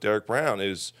discussion with Derek Brown,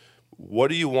 is what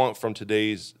do you want from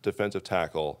today's defensive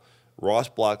tackle? Ross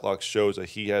Blacklock shows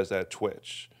that he has that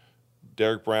twitch.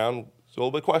 Derek Brown is a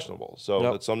little bit questionable. So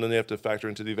that's something they have to factor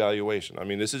into the evaluation. I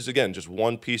mean, this is, again, just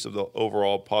one piece of the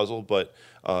overall puzzle, but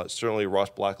certainly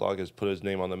Ross Blacklock has put his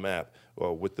name on the map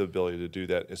with the ability to do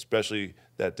that, especially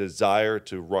that desire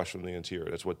to rush from the interior.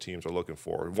 That's what teams are looking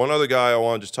for. One other guy I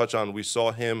want to just touch on, we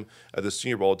saw him at the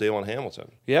Senior Bowl, Daylon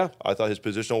Hamilton. Yeah. I thought his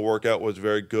positional workout was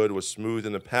very good, was smooth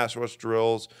in the pass rush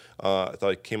drills. I thought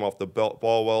he came off the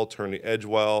ball well, turned the edge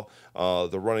well.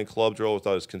 The running club drill, I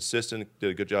thought was consistent, did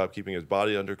a good job keeping his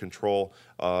body under control.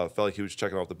 Felt like he was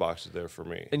checking off the boxes there for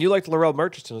me. And you liked Laurel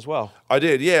Murchison as well. I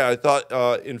did, yeah. I thought,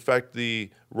 in fact, the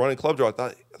running club drill,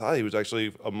 I thought he was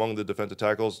actually among the defensive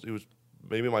tackles. He was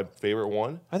maybe my favorite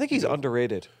one. I think he's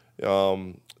underrated.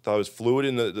 Thought it was fluid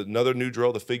in another new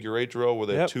drill, the figure 8 drill, where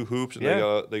they have 2 hoops and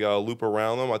they got a loop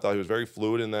around them. I thought he was very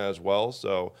fluid in that as well.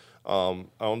 So I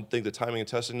don't think the timing and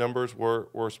testing numbers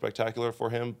were spectacular for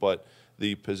him, but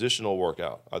the positional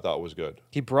workout I thought was good.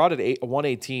 He brought it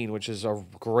 118, which is a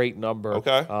great number.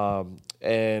 Okay.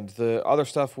 And the other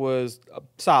stuff was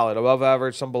solid, above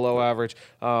average, some below average.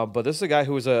 But this is a guy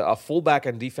who was a fullback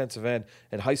and defensive end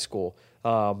in high school.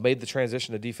 Made the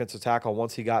transition to defensive tackle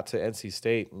once he got to NC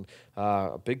State, and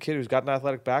a big kid who's got an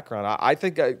athletic background. I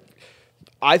think I'm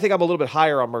a little bit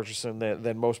higher on Murchison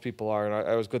than most people are, and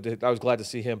I was glad to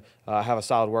see him have a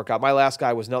solid workout. My last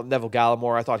guy was Neville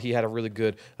Gallimore. I thought he had a really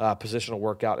good positional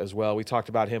workout as well. We talked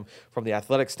about him from the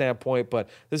athletic standpoint, but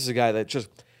this is a guy that just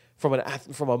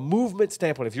from a movement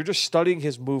standpoint, if you're just studying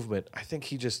his movement, I think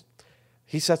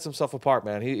he sets himself apart,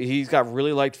 man. He's got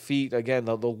really light feet. Again,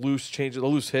 the loose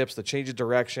hips, the change of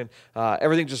direction.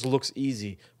 Everything just looks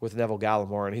easy with Neville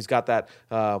Gallimore, and he's got that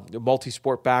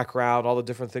multi-sport background, all the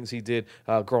different things he did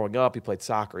growing up. He played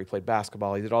soccer, he played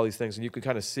basketball, he did all these things, and you can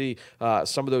kind of see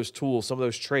some of those tools, some of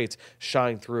those traits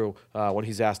shine through when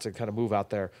he's asked to kind of move out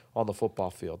there on the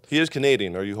football field. He is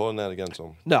Canadian. Are you holding that against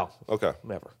him? No. Okay.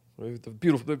 Never.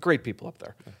 The great people up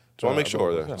there. So I want to make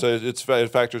sure there. So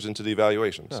it factors into the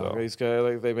evaluation. No,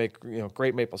 so they make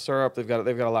great maple syrup. They've got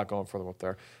a lot going for them up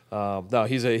there. No,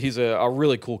 he's a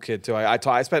really cool kid too.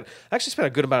 I spent a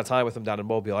good amount of time with him down in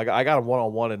Mobile. I got him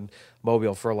one-on-one in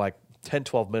Mobile for like 10,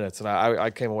 12 minutes, and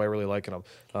I came away really liking him.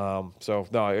 So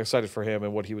I'm excited for him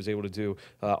and what he was able to do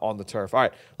on the turf. All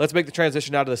right, let's make the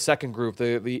transition now to the second group,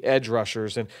 the edge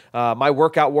rushers. And my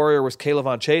workout warrior was Caleb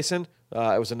Von Chasen.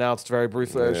 It was announced very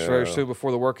briefly, very soon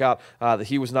before the workout, that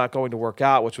he was not going to work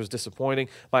out, which was disappointing.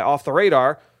 My off the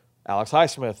radar, Alex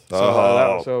Highsmith.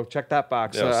 So check that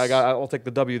box. Yes. I'll take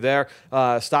the W there.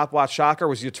 Stopwatch shocker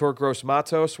was Yetur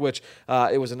Gross-Matos, which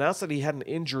it was announced that he had an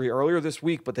injury earlier this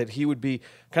week, but that he would be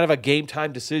kind of a game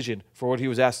time decision for what he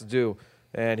was asked to do.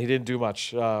 And he didn't do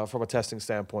much from a testing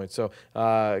standpoint, so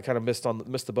kind of missed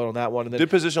the boat on that one. And then did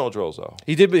positional drills though?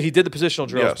 He did the positional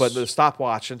drills, Yes. but the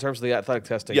stopwatch in terms of the athletic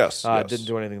testing, Yes. didn't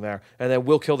do anything there. And then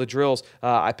Will Kill the drills.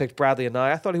 I picked Bradley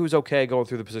Anae. I thought he was okay going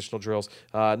through the positional drills,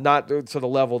 not to the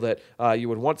level that you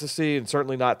would want to see, and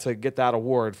certainly not to get that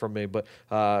award from me. But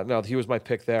no, he was my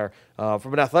pick there.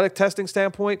 From an athletic testing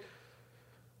standpoint,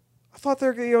 I thought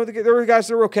there were guys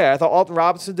that were okay. I thought Alton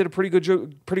Robinson did a pretty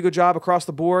good job across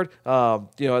the board.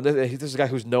 This is a guy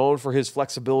who's known for his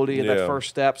flexibility in that first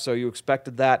step, so you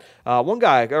expected that.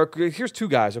 Here's 2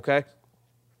 guys, okay?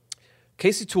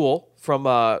 Casey Toole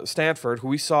from Stanford, who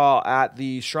we saw at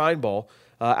the Shrine Bowl,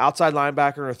 outside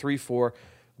linebacker in a 3-4.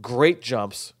 Great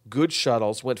jumps, good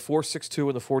shuttles, went 4.62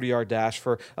 in the 40-yard dash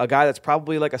for a guy that's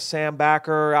probably like a Sam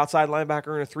backer, outside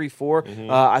linebacker in a 3-4.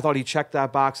 I thought he checked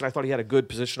that box, and I thought he had a good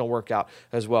positional workout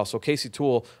as well. So Casey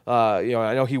Toole, I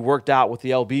know he worked out with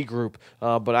the LB group,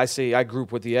 but I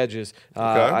group with the edges.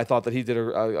 I thought that he did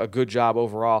a good job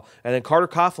overall. And then Carter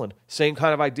Coughlin, same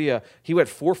kind of idea. He went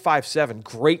 4.57,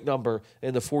 great number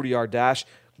in the 40-yard dash.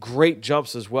 Great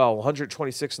jumps as well,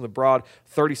 126 in the broad,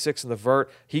 36 in the vert.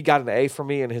 He got an A for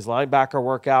me in his linebacker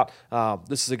workout.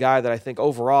 This is a guy that I think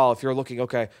overall, if you're looking,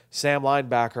 okay, Sam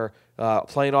linebacker,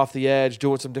 playing off the edge,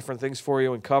 doing some different things for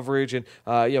you in coverage and,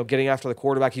 getting after the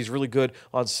quarterback. He's really good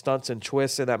on stunts and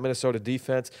twists in that Minnesota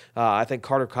defense. I think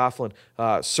Carter Coughlin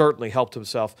certainly helped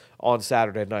himself on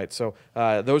Saturday night. So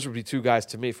those would be two guys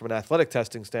to me from an athletic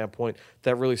testing standpoint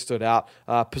that really stood out.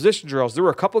 Position drills, there were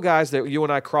a couple guys that you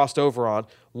and I crossed over on.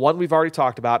 One we've already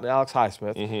talked about, and Alex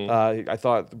Highsmith. I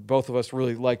thought both of us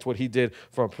really liked what he did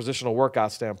from a positional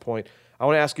workout standpoint. I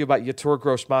want to ask you about Yetur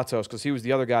Gross-Matos because he was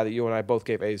the other guy that you and I both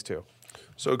gave A's to.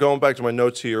 So going back to my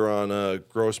notes here on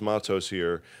Gross-Matos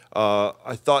here,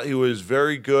 I thought he was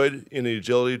very good in the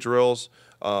agility drills.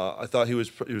 I thought he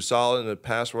was solid in the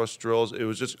pass rush drills. It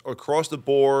was just across the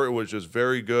board. It was just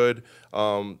very good.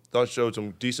 Thought showed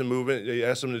some decent movement. They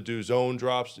asked him to do zone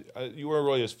drops. You weren't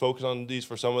really as focused on these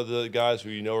for some of the guys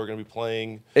who are going to be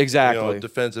playing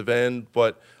defensive end,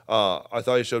 but I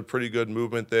thought he showed pretty good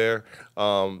movement there.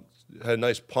 Had a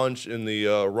nice punch in the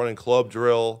running club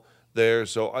drill there.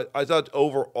 So I thought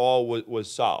overall was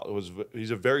solid.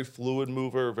 He's a very fluid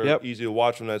mover, very easy to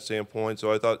watch from that standpoint.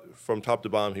 So I thought from top to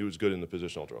bottom he was good in the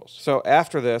positional drills. So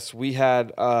after this, we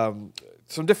had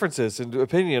some differences in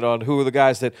opinion on who were the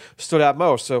guys that stood out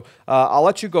most. So I'll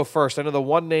let you go first. I know the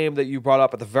one name that you brought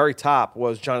up at the very top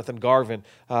was Jonathan Garvin,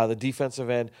 the defensive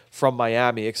end from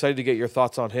Miami. Excited to get your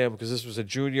thoughts on him because this was a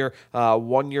junior,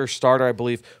 one-year starter, I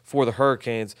believe, for the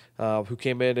Hurricanes who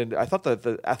came in. And I thought that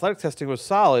the athletic testing was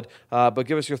solid, but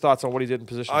give us your thoughts on what he did in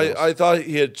position drills. I thought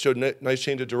he had showed nice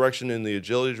change of direction in the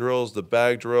agility drills, the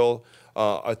bag drill.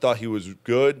 I thought he was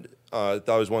good. I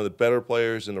thought he was one of the better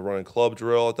players in the running club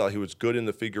drill. I thought he was good in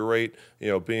the figure eight,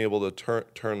 being able to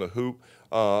turn the hoop.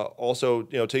 Also,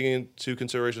 taking into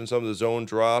consideration some of the zone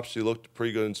drops, he looked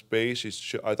pretty good in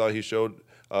space. I thought he showed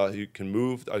he can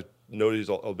move. I noted he's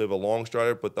a bit of a long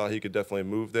strider, but thought he could definitely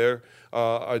move there.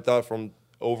 I thought from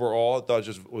overall, I thought it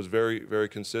just was very, very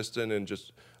consistent and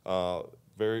just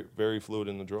very, very fluid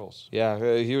in the drills.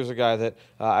 Yeah, he was a guy that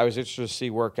I was interested to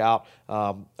see work out.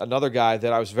 Another guy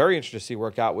that I was very interested to see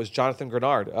work out was Jonathan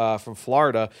Grenard from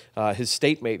Florida, his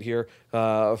state mate here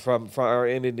from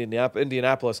in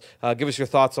Indianapolis. Give us your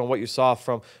thoughts on what you saw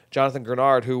from Jonathan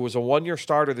Grenard, who was a one-year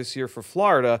starter this year for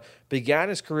Florida, began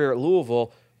his career at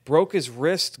Louisville, broke his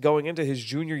wrist going into his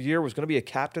junior year, was going to be a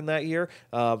captain that year,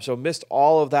 so missed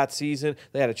all of that season.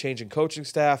 They had a change in coaching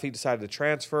staff. He decided to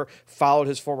transfer, followed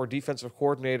his former defensive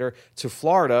coordinator to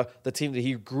Florida, the team that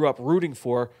he grew up rooting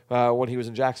for when he was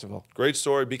in Jacksonville. Great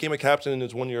story. Became a captain in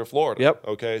his 1 year at Florida. Yep.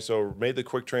 Okay, so made the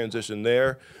quick transition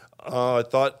there. I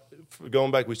thought,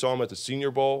 going back, we saw him at the Senior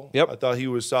Bowl. Yep. I thought he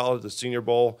was solid at the Senior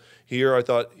Bowl. Here, I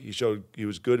thought he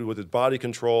was good with his body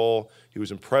control. He was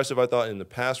impressive, I thought, in the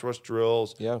pass rush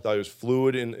drills. Yeah. I thought he was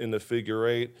fluid in the figure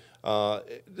eight.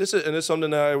 This is something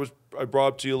that I brought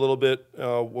up to you a little bit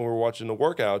when we were watching the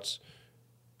workouts.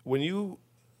 When you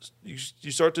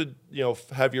start to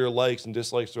have your likes and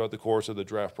dislikes throughout the course of the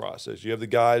draft process. You have the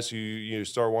guys who you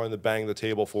start wanting to bang the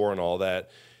table for and all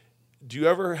that.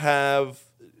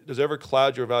 Does it ever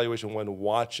cloud your evaluation when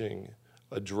watching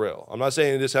a drill? I'm not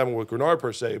saying this happened with Grenard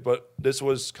per se, but this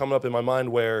was coming up in my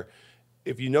mind where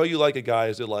if you like a guy,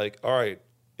 is it like, all right,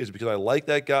 is it because I like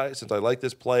that guy, since I like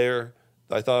this player,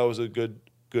 I thought it was a good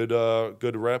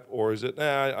rep, or is it,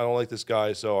 I don't like this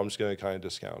guy, so I'm just going to kind of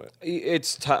discount it?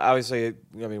 It's obviously,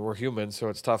 we're human, so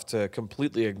it's tough to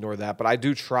completely ignore that, but I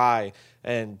do try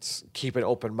and keep an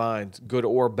open mind, good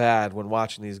or bad, when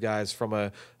watching these guys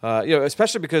from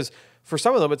especially because for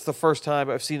some of them, it's the first time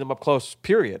I've seen them up close,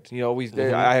 period.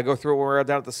 I go through it when we're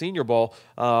down at the Senior Bowl,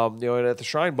 and at the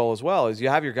Shrine Bowl as well, is you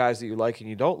have your guys that you like and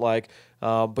you don't like,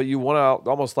 but you want to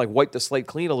almost like wipe the slate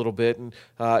clean a little bit, and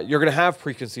you're going to have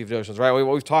preconceived notions, right?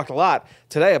 We've talked a lot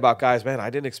today about guys, man,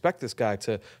 I didn't expect this guy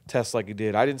to test like he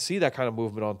did. I didn't see that kind of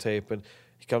movement on tape, and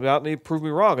he comes out and he proved me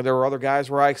wrong. And there were other guys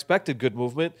where I expected good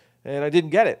movement, and I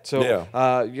didn't get it. So,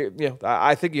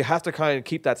 I think you have to kind of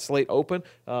keep that slate open,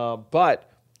 but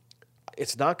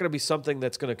it's not going to be something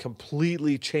that's going to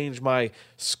completely change my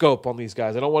scope on these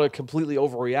guys. I don't want to completely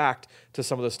overreact to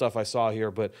some of the stuff I saw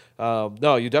here, but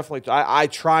no, you definitely. I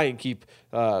try and keep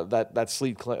that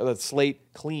slate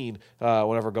clean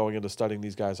whenever going into studying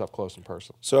these guys up close in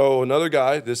person. So another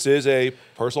guy, this is a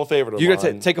personal favorite of You're mine.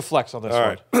 going to take a flex on this All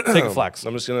one. right. Take a flex.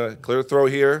 I'm just going to clear the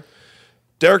throat here.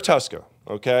 Derek Tuska,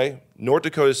 okay? North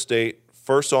Dakota State.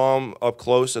 First saw him up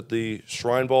close at the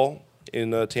Shrine Bowl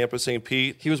in Tampa, St.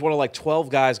 Pete. He was one of like 12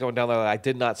 guys going down there that I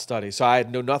did not study, so I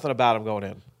know nothing about him going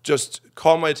in. Just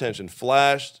caught my attention.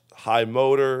 Flashed, high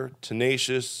motor,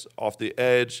 tenacious, off the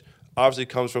edge. Obviously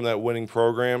comes from that winning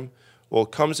program. Well,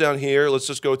 it comes down here. Let's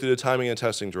just go through the timing and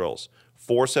testing drills.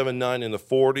 4.79 in the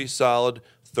 40, solid.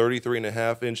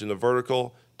 33.5 inch in the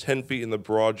vertical. 10 feet in the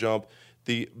broad jump.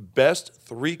 The best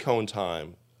three-cone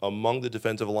time among the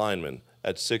defensive linemen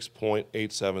at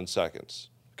 6.87 seconds.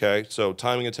 Okay, so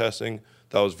timing and testing,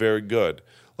 that was very good.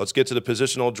 Let's get to the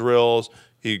positional drills.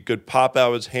 He could pop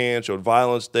out his hand, showed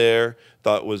violence there.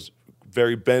 Thought was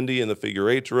very bendy in the figure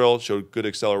 8 drill, showed good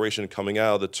acceleration coming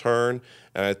out of the turn.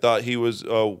 And I thought he was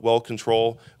well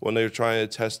controlled when they were trying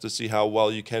to test to see how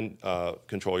well you can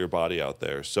control your body out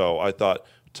there. So I thought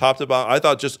top to bottom, I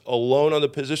thought just alone on the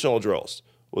positional drills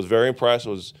was very impressed,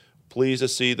 was pleased to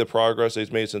see the progress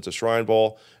he's made since the Shrine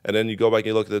Bowl. And then you go back and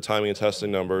you look at the timing and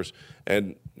testing numbers.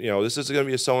 And, you know, this is going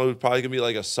to be someone who's probably going to be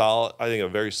like a solid, I think a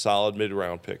very solid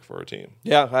mid-round pick for a team.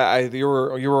 Yeah, you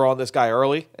were on this guy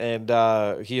early, and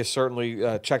he has certainly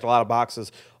checked a lot of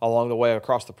boxes along the way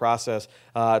across the process.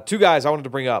 Two guys I wanted to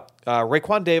bring up.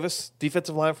 Raekwon Davis,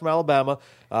 defensive line from Alabama,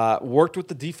 worked with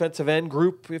the defensive end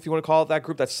group, if you want to call it that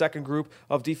group, that second group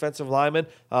of defensive linemen.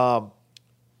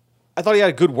 I thought he had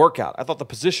a good workout. I thought the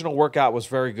positional workout was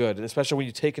very good, and especially when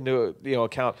you take into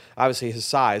account, obviously, his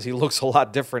size. He looks a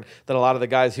lot different than a lot of the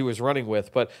guys he was running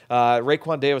with. But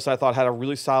Raekwon Davis, I thought, had a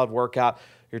really solid workout.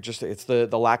 It's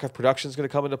the lack of production is going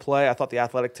to come into play. I thought the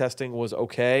athletic testing was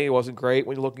okay. It wasn't great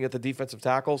when you're looking at the defensive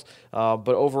tackles. But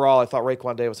overall, I thought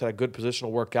Raekwon Davis had a good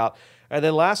positional workout. And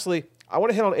then lastly, I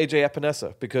want to hit on A.J.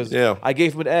 Epinesa because I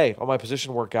gave him an A on my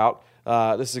position workout.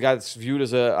 This is a guy that's viewed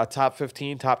as a top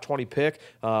 15, top 20 pick,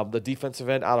 the defensive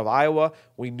end out of Iowa.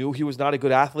 We knew he was not a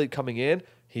good athlete coming in.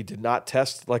 He did not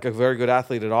test like a very good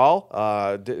athlete at all.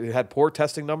 Had poor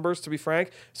testing numbers, to be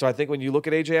frank. So I think when you look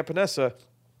at A.J. Epinesa,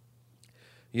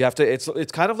 you have to.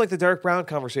 It's kind of like the Derek Brown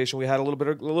conversation we had a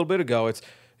little bit ago. It's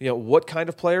what kind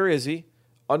of player is he?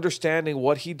 Understanding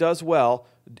what he does well.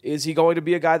 Is he going to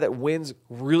be a guy that wins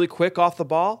really quick off the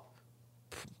ball?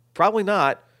 Probably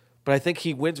not. But I think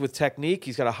he wins with technique.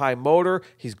 He's got a high motor.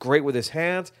 He's great with his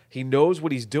hands. He knows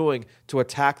what he's doing to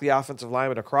attack the offensive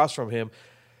lineman across from him.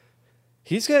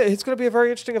 It's going to be a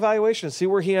very interesting evaluation and see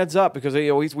where he ends up because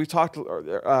we talked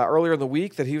earlier in the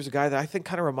week that he was a guy that I think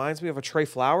kind of reminds me of a Trey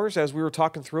Flowers as we were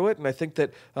talking through it, and I think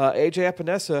that A.J.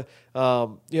 Epinesa,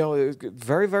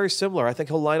 very, very similar. I think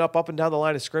he'll line up and down the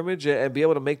line of scrimmage and be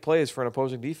able to make plays for an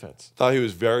opposing defense. Thought he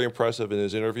was very impressive in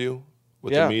his interview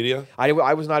with the media. I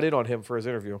was not in on him for his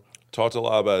interview. Talked a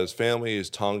lot about his family,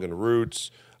 his Tongan roots.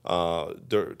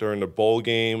 During the bowl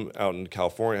game out in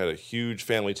California, had a huge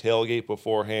family tailgate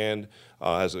beforehand.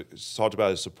 Talked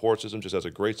about his support system, just has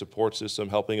a great support system,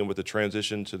 helping him with the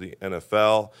transition to the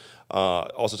NFL.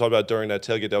 Also talked about during that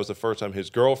tailgate, that was the first time his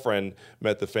girlfriend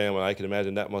met the family. I can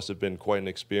imagine that must have been quite an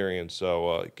experience.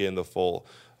 So getting the full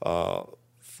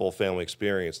family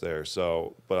experience there.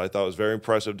 So, but I thought it was very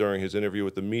impressive during his interview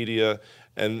with the media.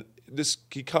 And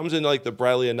he comes in like the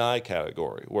Bradley Anae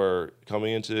category, where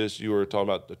coming into this, you were talking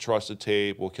about the trusted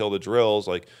tape, will kill the drills.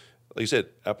 Like you said,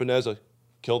 Epinesa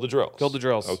killed the drills. Killed the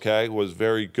drills. Okay, was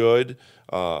very good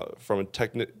from a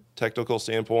technical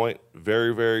standpoint,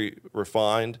 very, very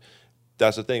refined.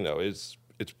 That's the thing, though. It's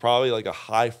probably like a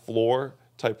high floor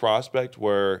type prospect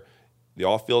where the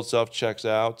off-field stuff checks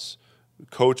out.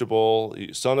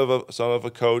 Coachable, son of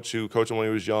a coach who coached him when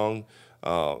he was young,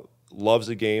 loves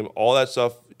the game. All that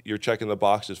stuff you're checking the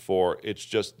boxes for. It's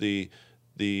just the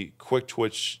quick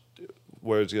twitch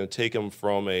where it's going to take him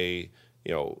from a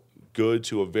good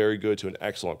to a very good to an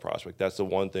excellent prospect. That's the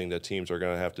one thing that teams are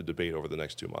going to have to debate over the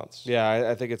next 2 months. Yeah,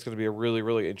 I think it's going to be a really,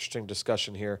 really interesting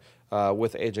discussion here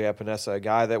with A.J. Epinesa, a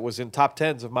guy that was in top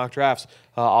 10s of mock drafts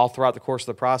all throughout the course of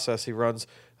the process. He runs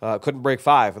couldn't break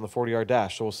 5 in the 40-yard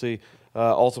dash, so we'll see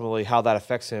ultimately how that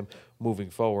affects him moving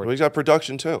forward. Well, he's got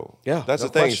production too. Yeah, that's the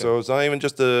thing. Question. So it's not even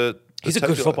just he's a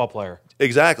good football player.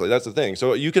 Exactly, that's the thing.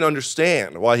 So you can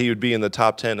understand why he would be in the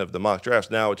top 10 of the mock drafts.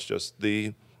 Now it's just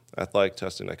the athletic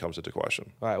testing that comes into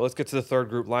question. All right, let's get to the third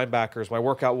group, linebackers. My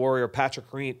workout warrior, Patrick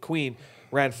Queen,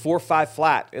 ran 4.5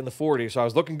 flat in the 40, so I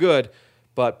was looking good,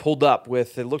 but pulled up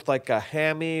with, it looked like a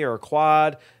hammy or a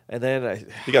quad, And then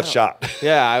he got shot.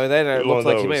 Yeah, I mean, then it looked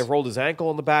like he may those. have rolled his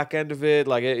ankle in the back end of it.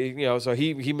 So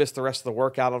he missed the rest of the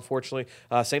workout, unfortunately.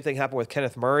 Same thing happened with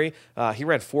Kenneth Murray. He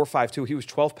ran 4.52. He was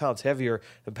 12 pounds heavier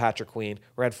than Patrick Queen.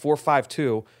 Ran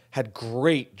 4.52. Had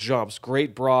great jumps,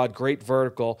 great broad, great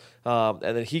vertical, and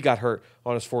then he got hurt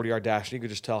on his 40-yard dash. And you could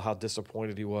just tell how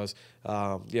disappointed he was,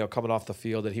 coming off the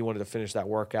field, that he wanted to finish that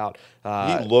workout.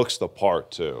 He looks the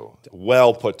part too,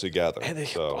 well put together. And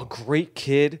a great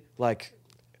kid,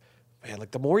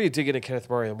 the more you dig into Kenneth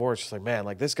Murray, the more it's just like, man,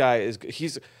 this guy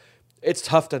it's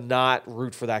tough to not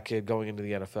root for that kid going into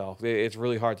the NFL. It's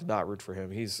really hard to not root for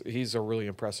him. He's a really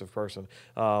impressive person.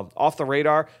 Off the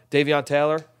radar, Davion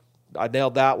Taylor. I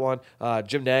nailed that one.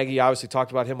 Jim Nagy, obviously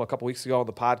talked about him a couple weeks ago on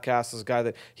the podcast as a guy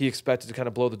that he expected to kind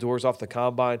of blow the doors off the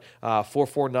combine.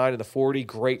 4.49 in the 40,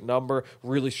 great number,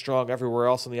 really strong everywhere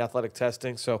else in the athletic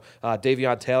testing. So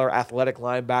Davion Taylor, athletic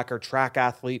linebacker, track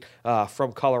athlete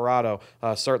from Colorado,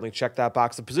 certainly check that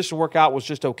box. The position workout was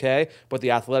just okay, but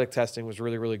the athletic testing was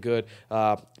really, really good.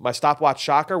 My stopwatch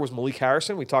shocker was Malik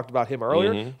Harrison. We talked about him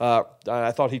earlier.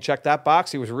 I thought he checked that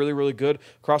box. He was really, really good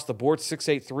across the board.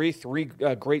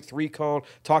 6.83, great three-cone.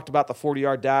 Talked about the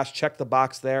 40-yard dash. Checked the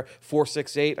box there.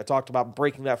 4.68. I talked about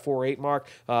breaking that 4.8 mark.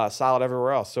 Solid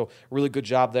everywhere else. So really good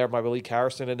job there by Malik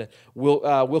Harrison. And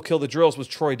will kill the drills was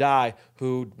Troy Dye,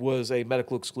 who was a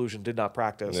medical exclusion, did not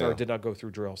practice or did not go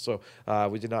through drills. So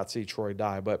we did not see Troy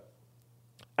Dye. But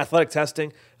athletic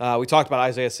testing, we talked about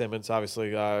Isaiah Simmons,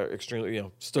 obviously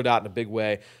extremely, stood out in a big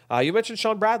way. You mentioned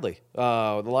Sean Bradley, the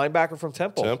linebacker from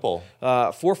Temple.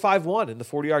 4.51 in the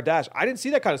 40-yard dash. I didn't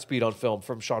see that kind of speed on film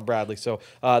from Sean Bradley, so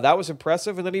that was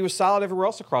impressive. And then he was solid everywhere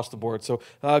else across the board. So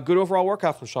good overall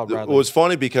workout from Sean Bradley. Well, it's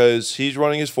funny because he's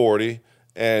running his 40,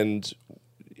 and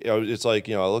it's like,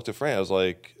 I looked at Fran. I was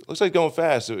like, looks like going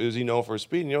fast. Is he known for his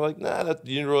speed? And you're like, nah,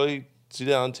 you didn't really see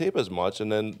that on tape as much.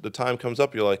 And then the time comes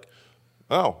up, you're like,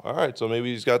 oh, all right. So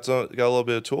maybe he's got a little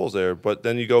bit of tools there. But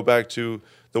then you go back to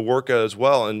the workout as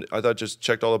well, and I thought just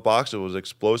checked all the boxes. It was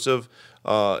explosive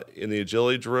in the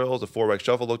agility drills. The 4-back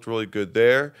shuffle looked really good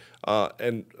there,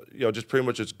 and just pretty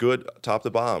much it's good top to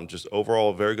bottom. Just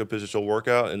overall, very good positional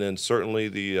workout, and then certainly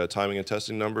the timing and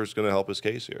testing number is going to help his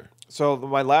case here. So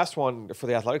my last one for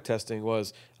the athletic testing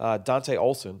was Dante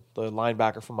Olson, the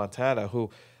linebacker from Montana, who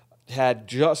had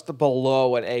just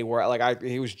below an A, where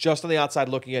he was just on the outside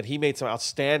looking at. He made some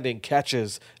outstanding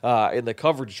catches in the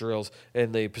coverage drills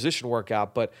in the position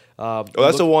workout. But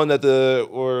that's the one that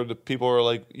the people are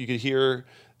like, you could hear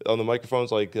on the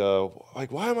microphones like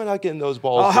why am I not getting those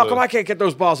balls? Oh, how come I can't get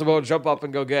those balls? I'm going to jump up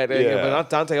and go get it. Yeah. But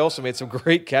Dante also made some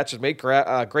great catches, made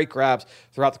great grabs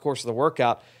throughout the course of the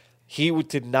workout. He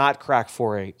did not crack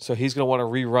 4.8, so he's going to want to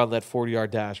rerun that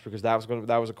 40-yard dash because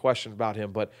that was a question about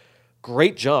him. But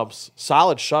great jumps,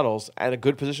 solid shuttles, and a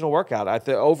good positional workout.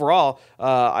 Overall,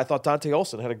 I thought Dante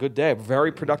Olson had a good day. A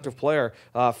very productive player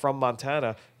from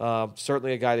Montana.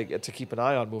 Certainly a guy to keep an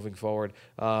eye on moving forward.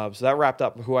 So that wrapped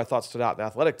up who I thought stood out in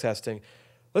athletic testing.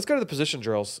 Let's go to the position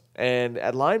drills. And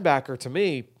at linebacker, to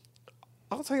me,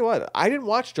 I'll tell you what, I didn't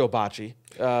watch Joe Bacci.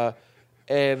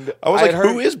 And I was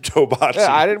who is Joe Bacci?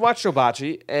 Yeah, I didn't watch Joe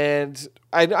Bacci, and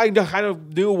I kind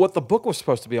of knew what the book was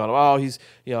supposed to be on him. Oh,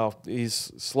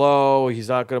 he's slow. He's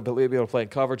not going to be able to play in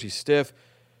coverage. He's stiff.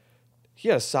 He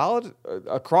had a solid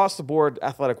across the board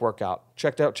athletic workout.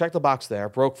 Checked the box there.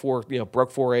 Broke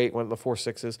 4.8. Went in the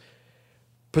 4.6s.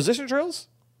 Position drills,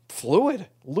 fluid,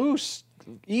 loose,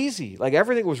 easy.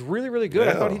 Everything was really, really good.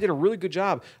 Yeah. I thought he did a really good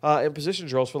job in position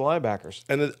drills for the linebackers.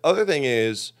 And the other thing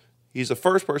is, he's the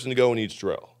first person to go in each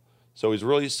drill. So he's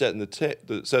really setting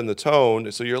the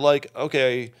tone. So you're like,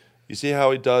 okay, you see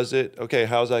how he does it. Okay,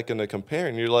 how's that going to compare?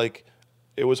 And you're like,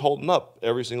 it was holding up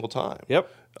every single time. Yep.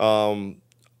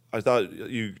 I thought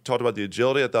you talked about the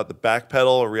agility. I thought the back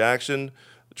pedal or reaction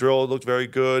drill looked very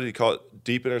good. He caught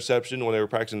deep interception when they were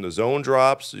practicing the zone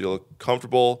drops. You look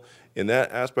comfortable in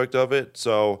that aspect of it.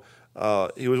 So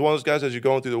he was one of those guys, as you're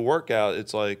going through the workout,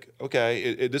 it's like,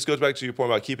 okay, this goes back to your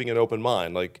point about keeping an open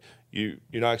mind. You're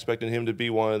not expecting him to be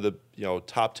one of the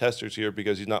top testers here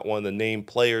because he's not one of the named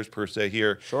players per se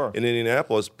here in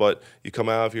Indianapolis. But you come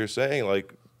out of here saying,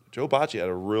 Joe Bacci had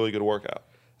a really good workout.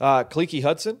 Khaleke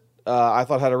Hudson, I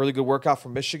thought had a really good workout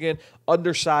from Michigan.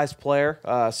 Undersized player.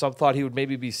 Some thought he would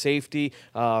maybe be safety.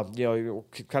 He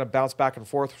kind of bounce back and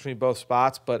forth between both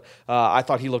spots, but I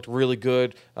thought he looked really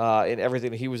good in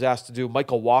everything that he was asked to do.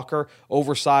 Michael Walker,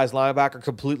 oversized linebacker,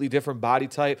 completely different body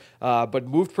type, but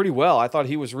moved pretty well. I thought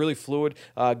he was really fluid,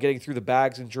 getting through the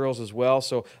bags and drills as well.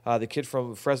 So the kid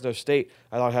from Fresno State,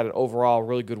 I thought had an overall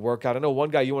really good workout. I know one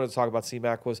guy you wanted to talk about,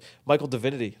 C-Mac, was Michael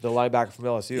Divinity, the linebacker from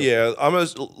LSU. Yeah, I'm going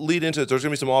to lead into it. There's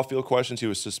going to be some off-field still questions. He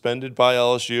was suspended by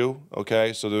LSU,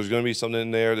 okay? So there's going to be something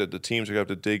in there that the teams are going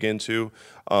to have to dig into.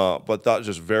 But thought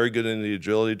just very good in the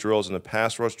agility drills and the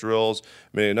pass rush drills.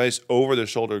 Made a nice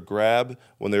over-the-shoulder grab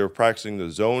when they were practicing the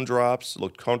zone drops.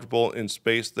 Looked comfortable in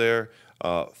space there.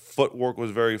 Footwork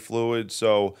was very fluid.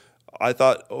 So I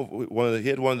thought he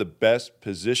had one of the best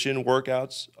position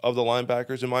workouts of the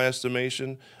linebackers in my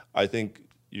estimation. I think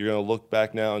you're going to look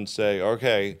back now and say,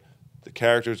 okay, the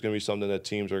character is going to be something that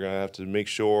teams are going to have to make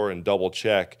sure and double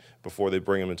check before they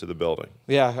bring him into the building.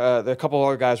 Yeah, a couple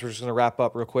other guys we're just going to wrap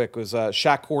up real quick was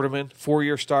Shaq Quarterman,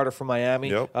 4-year starter from Miami.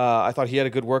 Yep. I thought he had a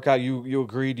good workout. You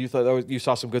agreed? You thought you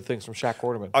saw some good things from Shaq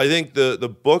Quarterman? I think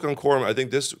the book on Quarterman, I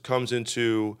think this comes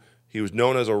into he was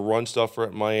known as a run stuffer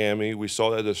at Miami. We saw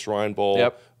that at the Shrine Bowl.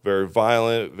 Yep. Very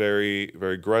violent, very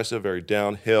very aggressive, very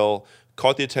downhill.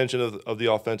 Caught the attention of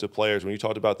the offensive players. When you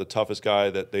talked about the toughest guy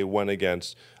that they went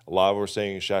against, a lot were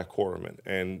saying Shaq Quarterman.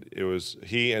 And it was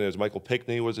he and it was Michael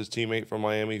Pickney was his teammate from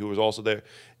Miami who was also there.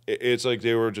 It's like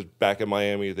they were just back in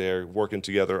Miami there working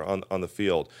together on the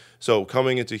field. So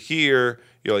coming into here,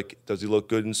 you're like, does he look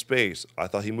good in space? I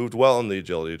thought he moved well in the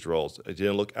agility drills. It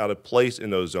didn't look out of place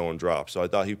in those zone drops. So I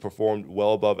thought he performed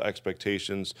well above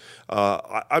expectations.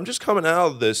 I'm just coming out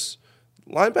of this.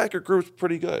 Linebacker group's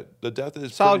pretty good. The depth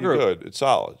is solid pretty group. good. It's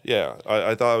solid. Yeah,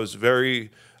 I thought I was very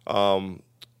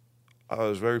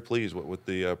pleased with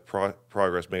the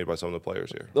progress made by some of the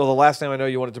players here. Well, the last name I know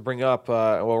you wanted to bring up,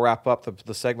 and we'll wrap up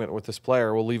the segment with this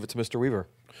player. We'll leave it to Mr. Weaver.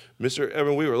 Mr.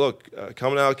 Evan Weaver, look,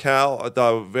 coming out of Cal, I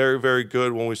thought very, very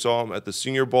good when we saw him at the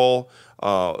Senior Bowl.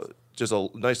 Just a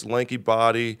nice lanky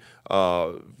body,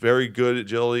 very good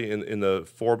agility in the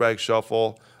 4-back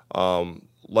shuffle.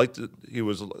 He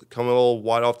was coming a little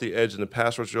wide off the edge in the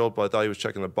pass rush drill, but I thought he was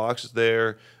checking the boxes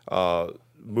there.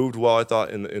 Moved well, I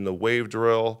thought, in the wave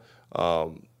drill.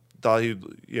 Thought he,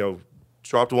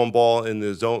 dropped one ball in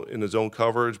the zone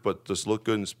coverage, but just looked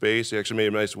good in space. He actually made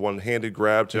a nice one-handed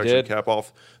grab to actually cap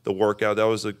off the workout. That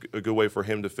was a good way for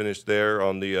him to finish there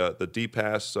on the deep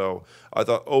pass. So I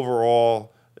thought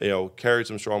overall, carried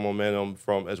some strong momentum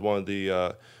as one of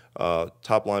the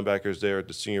top linebackers there at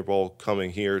the Senior Bowl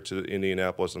coming here to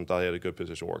Indianapolis, and thought he had a good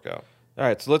position workout. All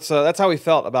right, so that's how we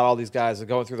felt about all these guys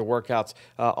going through the workouts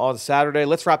on Saturday.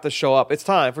 Let's wrap this show up. It's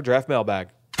time for Draft Mailbag.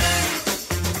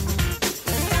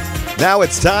 Now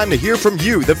it's time to hear from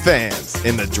you, the fans,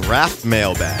 in the Draft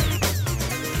Mailbag.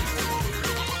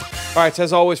 All right, so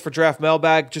as always for Draft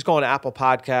Mailbag, just go on Apple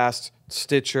Podcasts,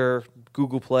 Stitcher,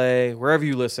 Google Play, wherever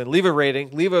you listen. Leave a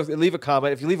rating, leave a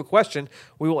comment. If you leave a question,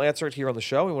 we will answer it here on the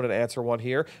show. We wanted to answer one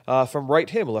here from Wright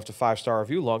Him, who left a 5-star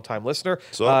review, longtime listener.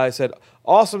 I said,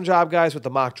 awesome job, guys, with the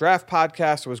Mock Draft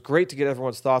podcast. It was great to get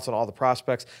everyone's thoughts on all the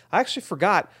prospects. I actually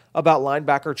forgot about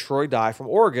linebacker Troy Dye from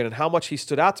Oregon and how much he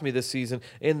stood out to me this season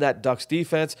in that Ducks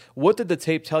defense. What did the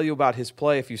tape tell you about his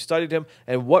play if you studied him,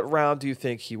 and what round do you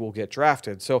think he will get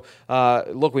drafted? So,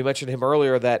 look, we mentioned him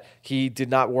earlier that he did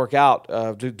not work out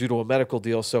due to a medical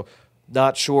deal, so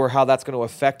not sure how that's going to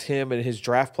affect him and his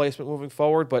draft placement moving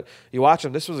forward, but you watch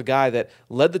him. This was a guy that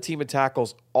led the team in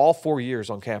tackles all 4 years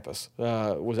on campus.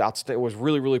 Was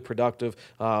really, really productive.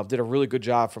 Did a really good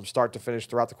job from start to finish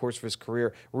throughout the course of his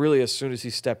career, really as soon as he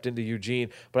stepped into Eugene.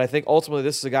 But I think ultimately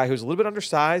this is a guy who's a little bit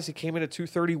undersized. He came in at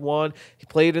 231. He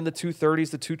played in the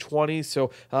 230s, the 220s,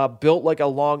 so built like a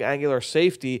long, angular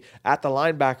safety at the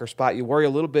linebacker spot. You worry a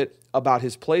little bit about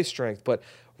his play strength, but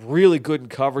really good in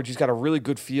coverage. He's got a really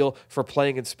good feel for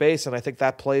playing in space, and I think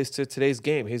that plays to today's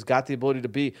game. He's got the ability to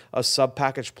be a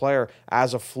sub-package player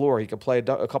as a floor. He can play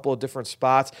a couple of different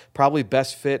spots, probably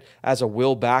best fit as a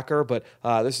will backer, but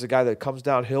this is a guy that comes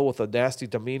downhill with a nasty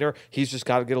demeanor. He's just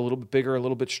got to get a little bit bigger, a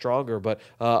little bit stronger, but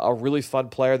a really fun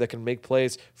player that can make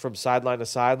plays from sideline to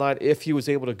sideline. If he was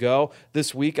able to go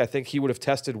this week, I think he would have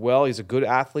tested well. He's a good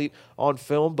athlete on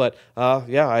film, but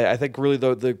I think really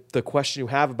the question you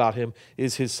have about him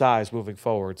is his size moving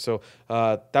forward. So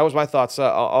that was my thoughts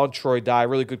on Troy Dye.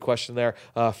 Really good question there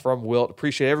from Wilt.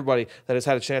 Appreciate everybody that has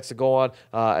had a chance to go on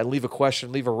and leave a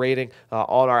question, leave a rating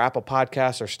on our Apple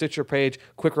Podcasts or Stitcher page.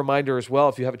 Quick reminder as well,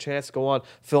 if you have a chance to go on,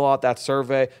 fill out that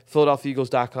survey,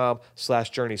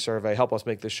 PhiladelphiaEagles.com/journey survey. Help us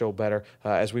make this show better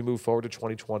as we move forward to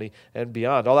 2020 and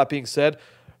beyond. All that being said,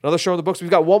 another show in the books.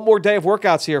 We've got one more day of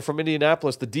workouts here from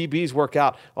Indianapolis. The DBs work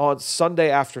out on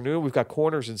Sunday afternoon. We've got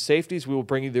corners and safeties. We will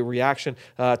bring you the reaction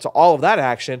to all of that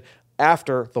action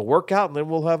after the workout, and then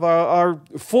we'll have our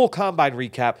full combine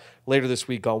recap later this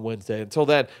week on Wednesday. Until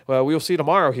then, we will see you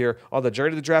tomorrow here on the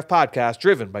Journey to the Draft podcast,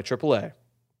 driven by AAA.